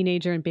being a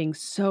teenager and being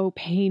so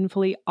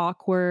painfully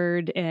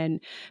awkward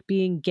and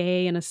being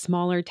gay in a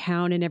smaller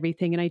town and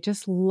everything. And I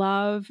just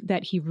love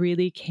that he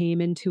really came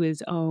into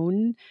his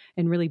own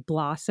and really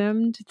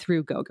blossomed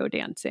through go-go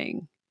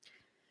dancing.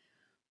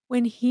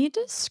 When he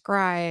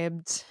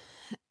described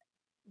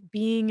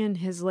being in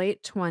his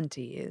late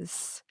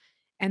 20s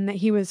and that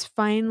he was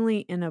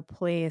finally in a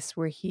place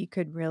where he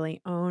could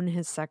really own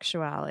his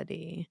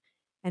sexuality,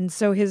 and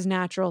so his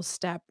natural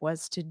step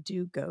was to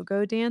do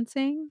go-go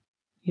dancing.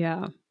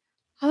 Yeah.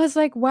 I was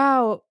like,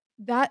 wow,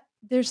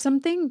 there's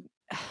something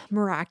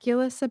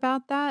miraculous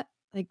about that.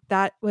 Like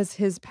that was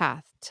his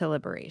path to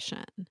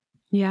liberation.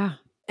 Yeah.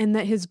 And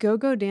that his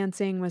go-go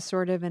dancing was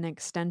sort of an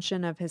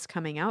extension of his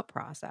coming out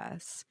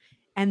process.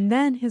 And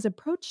then his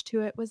approach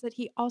to it was that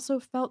he also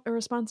felt a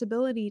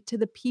responsibility to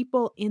the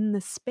people in the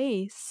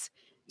space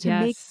to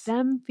make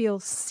them feel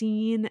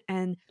seen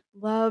and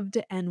loved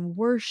and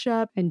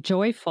worshiped. And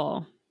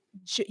joyful.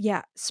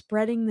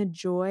 Spreading the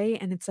joy.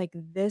 And it's like,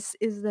 this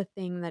is the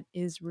thing that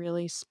is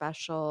really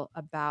special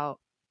about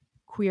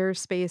queer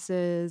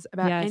spaces,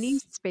 about any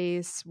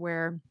space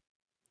where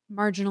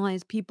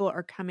marginalized people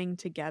are coming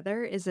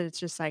together, is that it's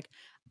just like,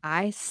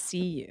 I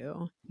see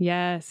you.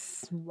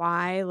 Yes.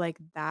 Why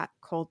that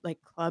club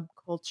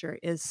culture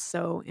is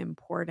so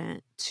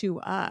important to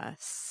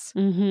us.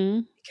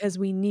 Mm-hmm. Because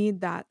we need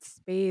that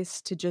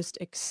space to just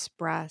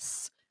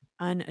express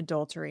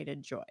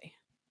unadulterated joy.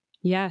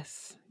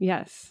 Yes.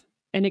 Yes.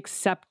 And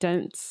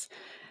acceptance,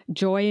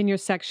 joy in your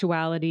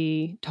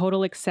sexuality,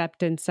 total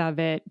acceptance of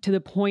it to the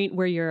point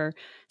where you're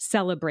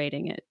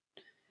celebrating it.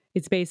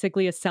 It's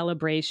basically a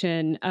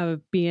celebration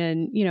of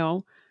being,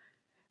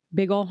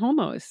 big old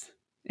homos.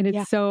 And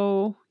it's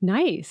so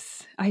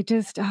nice.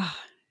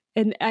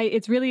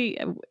 It's really,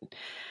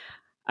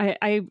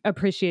 I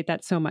appreciate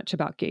that so much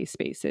about gay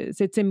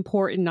spaces. It's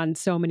important on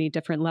so many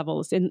different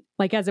levels. And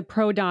like as a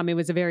pro dom, it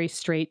was a very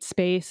straight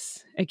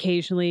space.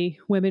 Occasionally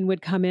women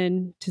would come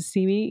in to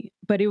see me,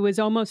 but it was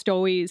almost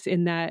always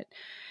in that,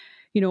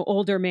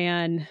 older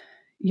man,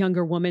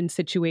 younger woman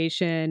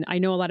situation. I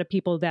know a lot of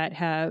people that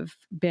have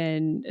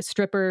been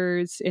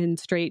strippers in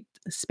straight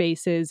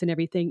spaces and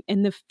everything.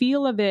 And the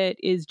feel of it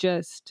is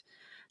just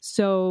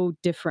so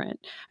different.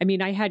 I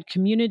mean, I had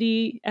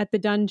community at the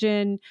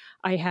dungeon.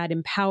 I had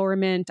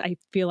empowerment. I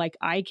feel like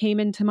I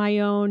came into my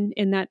own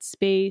in that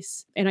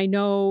space. And I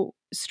know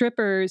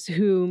strippers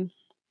who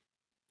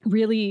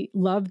really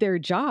love their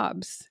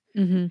jobs,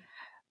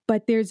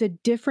 but there's a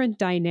different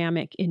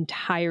dynamic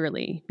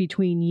entirely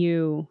between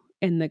you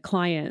and the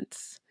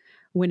clients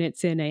when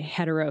it's in a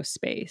hetero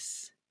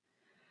space.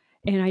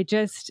 And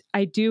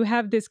I do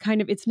have this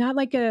kind of, it's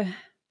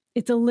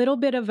a little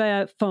bit of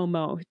a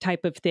FOMO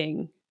type of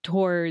thing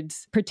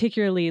towards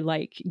particularly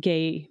like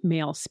gay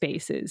male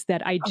spaces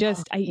that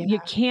you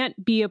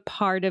can't be a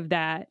part of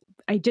that.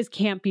 I just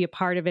can't be a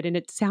part of it. And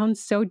it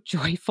sounds so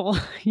joyful,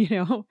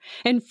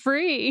 and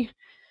free.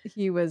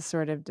 He was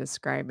sort of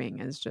describing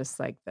as just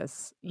like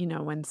this,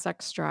 when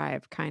sex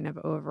drive kind of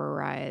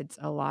overrides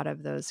a lot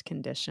of those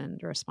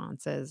conditioned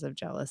responses of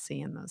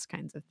jealousy and those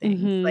kinds of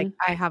things. Like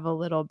I have a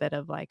little bit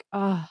of like,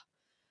 oh,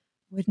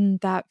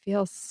 wouldn't that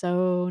feel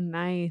so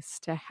nice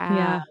to have?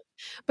 Yeah.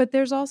 But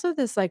there's also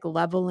this like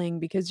leveling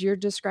because you're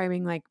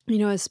describing like,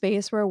 a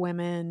space where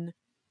women,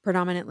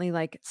 predominantly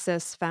like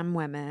cis femme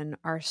women,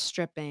 are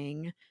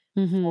stripping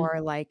for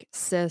like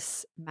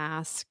cis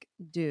mask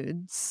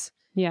dudes.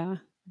 Yeah.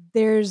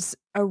 There's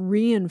a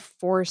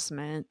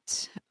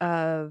reinforcement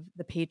of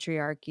the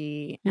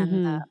patriarchy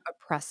and the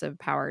oppressive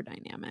power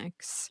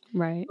dynamics.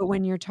 Right. But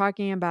when you're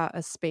talking about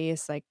a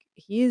space like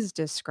he's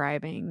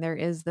describing, there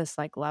is this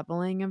like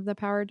leveling of the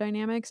power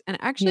dynamics. And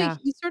actually,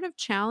 he sort of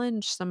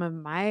challenged some of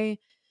my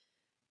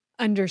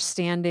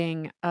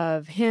understanding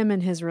of him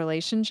and his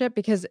relationship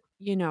because,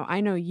 I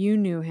know you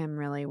knew him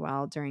really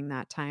well during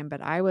that time,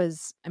 but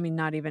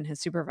not even his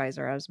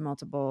supervisor. I was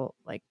multiple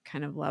like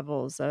kind of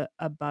levels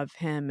above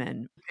him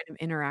and kind of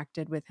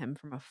interacted with him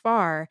from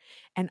afar.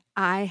 And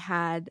I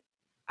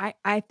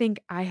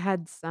think I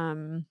had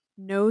some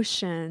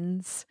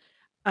notions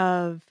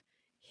of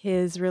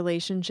his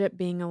relationship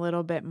being a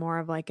little bit more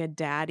of like a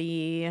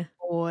daddy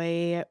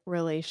boy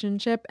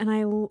relationship. And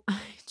I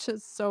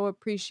just so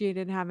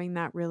appreciated having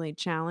that really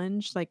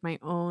challenged, like my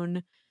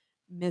own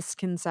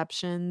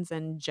misconceptions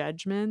and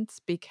judgments,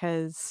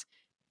 because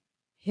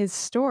his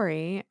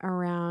story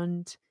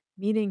around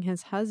meeting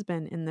his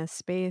husband in this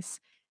space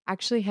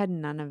actually had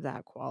none of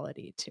that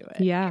quality to it.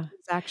 Yeah. It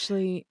was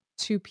actually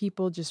two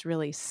people just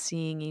really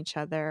seeing each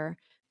other,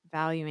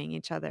 valuing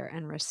each other,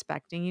 and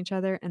respecting each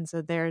other. And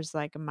so there's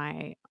like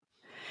my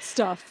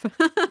stuff.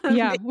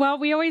 Yeah. Well,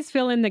 we always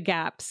fill in the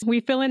gaps. We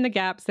fill in the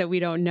gaps that we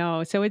don't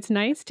know. So it's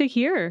nice to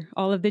hear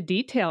all of the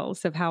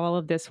details of how all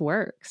of this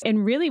works.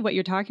 And really what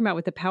you're talking about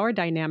with the power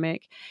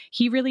dynamic,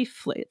 he really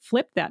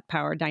flipped that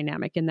power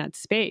dynamic in that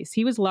space.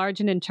 He was large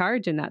and in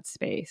charge in that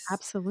space.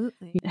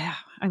 Absolutely. Yeah,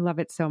 I love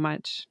it so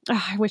much.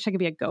 Oh, I wish I could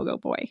be a go-go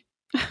boy.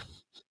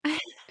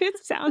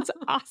 It sounds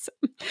awesome.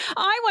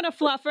 I want a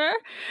fluffer.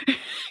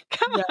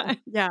 Come on.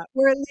 Yeah.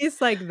 Or at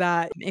least like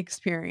that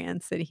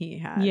experience that he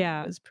had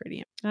was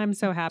pretty. I'm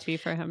so happy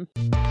for him.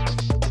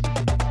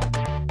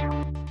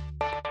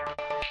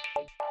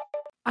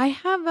 I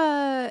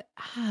have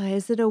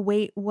is it a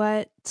wait,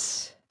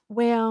 what?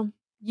 Well,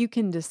 you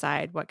can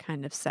decide what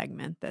kind of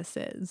segment this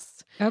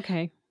is.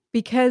 Okay.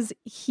 Because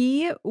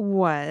he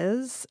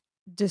was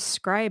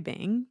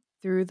describing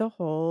through the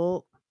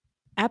whole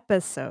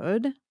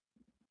episode,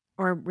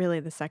 or really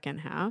the second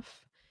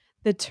half,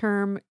 the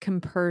term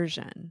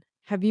compersion.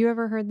 Have you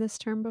ever heard this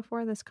term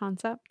before, this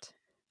concept?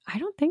 I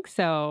don't think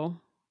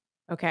so.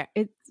 Okay.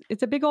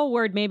 It's a big old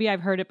word. Maybe I've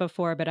heard it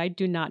before, but I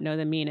do not know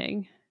the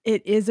meaning.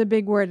 It is a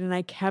big word, and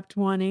I kept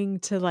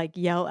wanting to like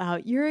yell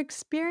out, "You're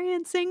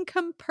experiencing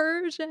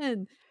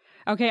compersion."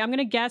 Okay, I'm going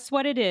to guess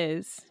what it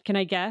is. Can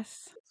I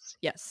guess?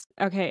 Yes.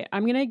 Okay,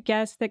 I'm going to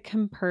guess that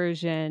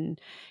compersion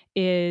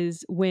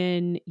is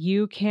when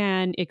you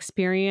can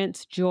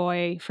experience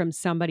joy from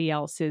somebody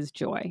else's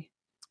joy.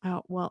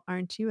 Oh, well,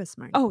 aren't you a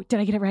smart? Oh, did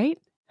I get it right?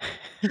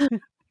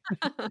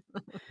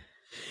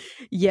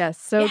 Yes.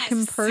 So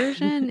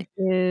compersion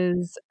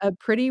is a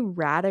pretty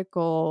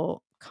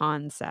radical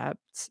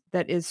concept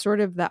that is sort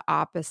of the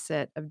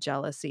opposite of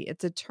jealousy.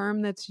 It's a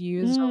term that's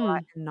used a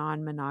lot in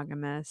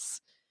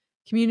non-monogamous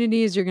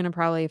communities. You're going to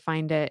probably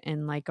find it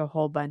in like a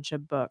whole bunch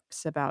of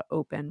books about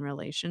open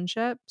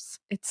relationships.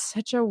 It's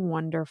such a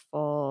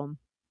wonderful.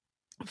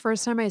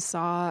 First time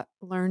I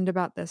learned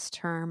about this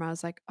term, I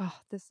was like, oh,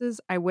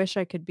 I wish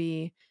I could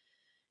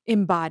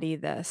embody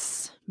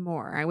this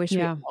more. I wish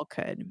we all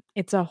could.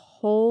 It's a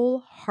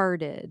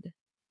wholehearted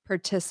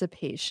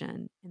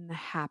participation in the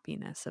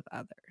happiness of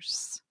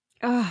others.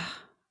 Oh,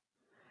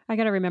 I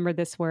got to remember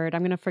this word.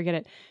 I'm going to forget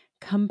it.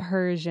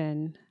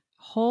 Compersion.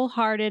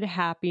 Wholehearted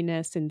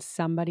happiness in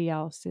somebody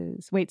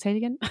else's. Wait, say it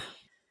again.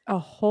 A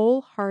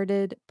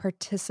wholehearted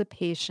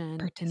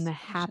participation in the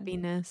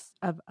happiness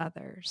of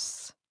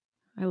others.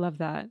 I love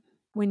that.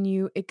 When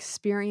you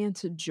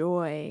experience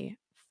joy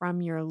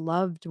from your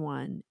loved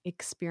one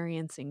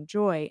experiencing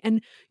joy.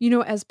 And,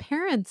 as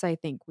parents, I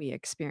think we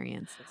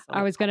experience this a I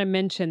lot. was going to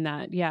mention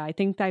that. Yeah, I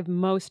think I've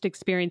most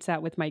experienced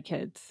that with my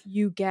kids.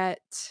 You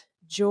get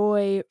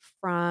joy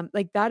from,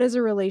 like, that is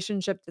a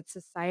relationship that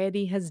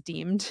society has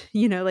deemed,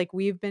 like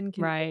we've been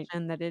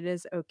conditioned that it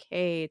is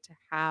okay to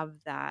have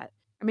that.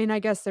 I mean, I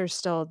guess there's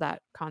still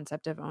that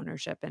concept of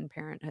ownership in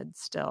parenthood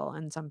still,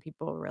 and some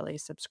people really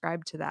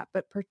subscribe to that.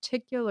 But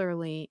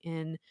particularly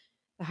in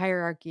the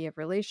hierarchy of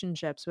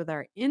relationships with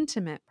our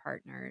intimate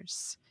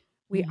partners,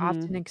 we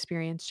often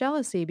experience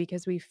jealousy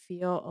because we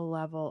feel a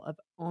level of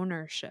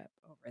ownership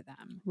over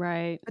them.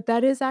 Right. But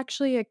that is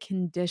actually a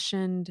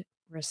conditioned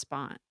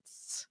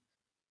response.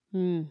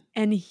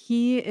 And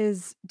he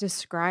is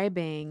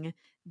describing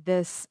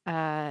this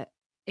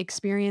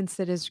experience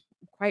that is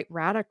quite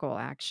radical,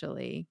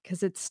 actually,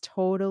 because it's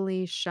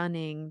totally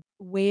shunning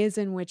ways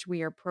in which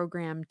we are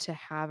programmed to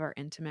have our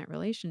intimate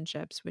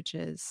relationships, which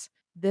is,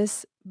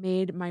 this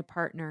made my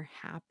partner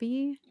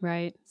happy.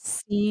 Right.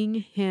 Seeing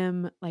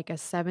him like a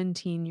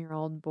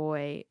 17-year-old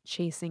boy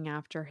chasing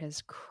after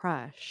his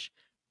crush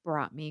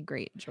brought me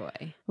great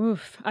joy.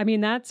 Oof. I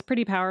mean, that's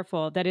pretty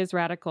powerful. That is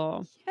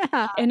radical.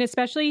 Yeah. And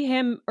especially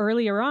him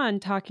earlier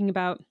on talking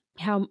about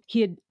how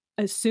he had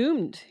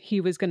assumed he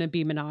was going to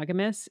be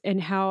monogamous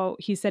and how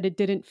he said it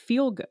didn't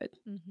feel good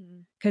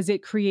because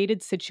it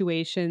created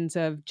situations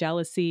of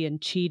jealousy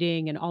and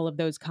cheating and all of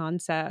those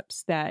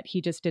concepts that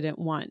he just didn't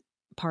want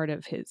part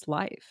of his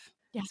life.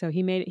 Yeah. So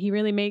he made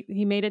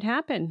it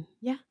happen.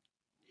 Yeah.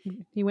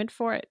 He went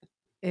for it.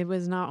 It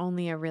was not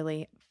only a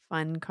really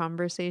fun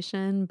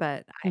conversation,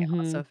 but I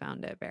also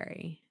found it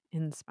very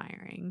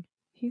inspiring.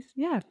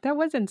 That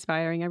was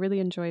inspiring. I really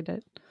enjoyed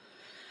it.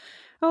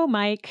 Oh,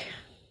 Mike.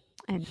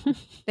 And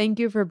thank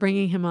you for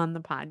bringing him on the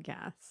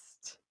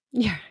podcast.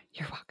 Yeah,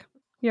 you're welcome.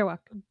 You're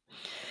welcome.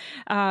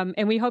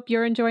 And we hope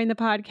you're enjoying the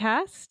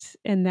podcast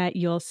and that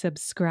you'll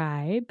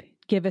subscribe,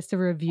 give us a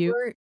review.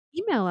 Or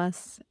email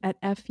us at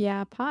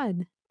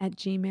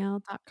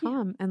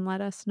fyapod@gmail.com and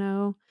let us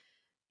know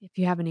if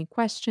you have any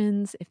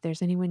questions, if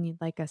there's anyone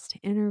you'd like us to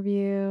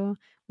interview.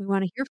 We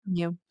want to hear from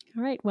you.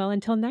 All right. Well,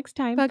 until next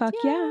time, fuck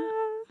yeah.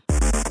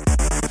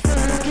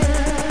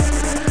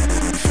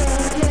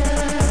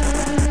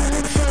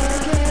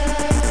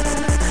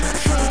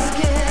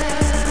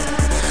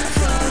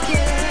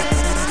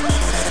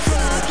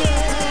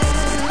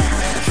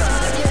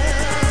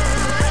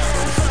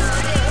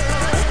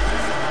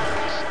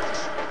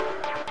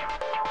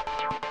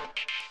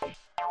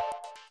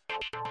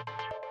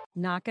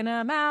 Knocking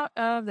them out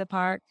of the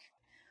park.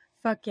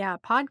 Fuck Yeah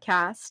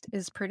podcast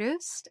is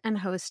produced and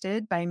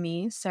hosted by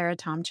me, Sarah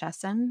Tom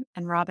Chesson,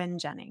 and Robin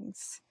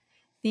Jennings.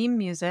 Theme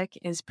music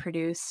is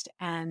produced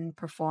and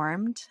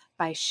performed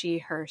by She,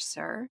 Her,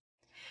 Sir.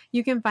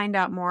 You can find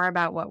out more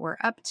about what we're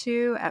up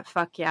to at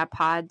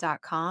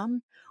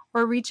fuckyeahpod.com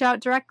or reach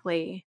out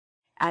directly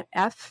at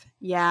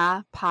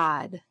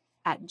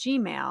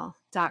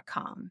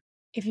fyapod@gmail.com.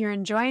 If you're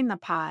enjoying the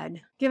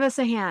pod, give us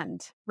a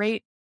hand.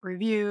 Rate,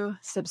 review,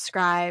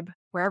 subscribe,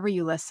 wherever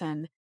you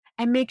listen,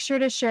 and make sure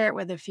to share it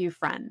with a few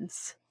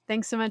friends.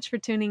 Thanks so much for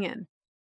tuning in.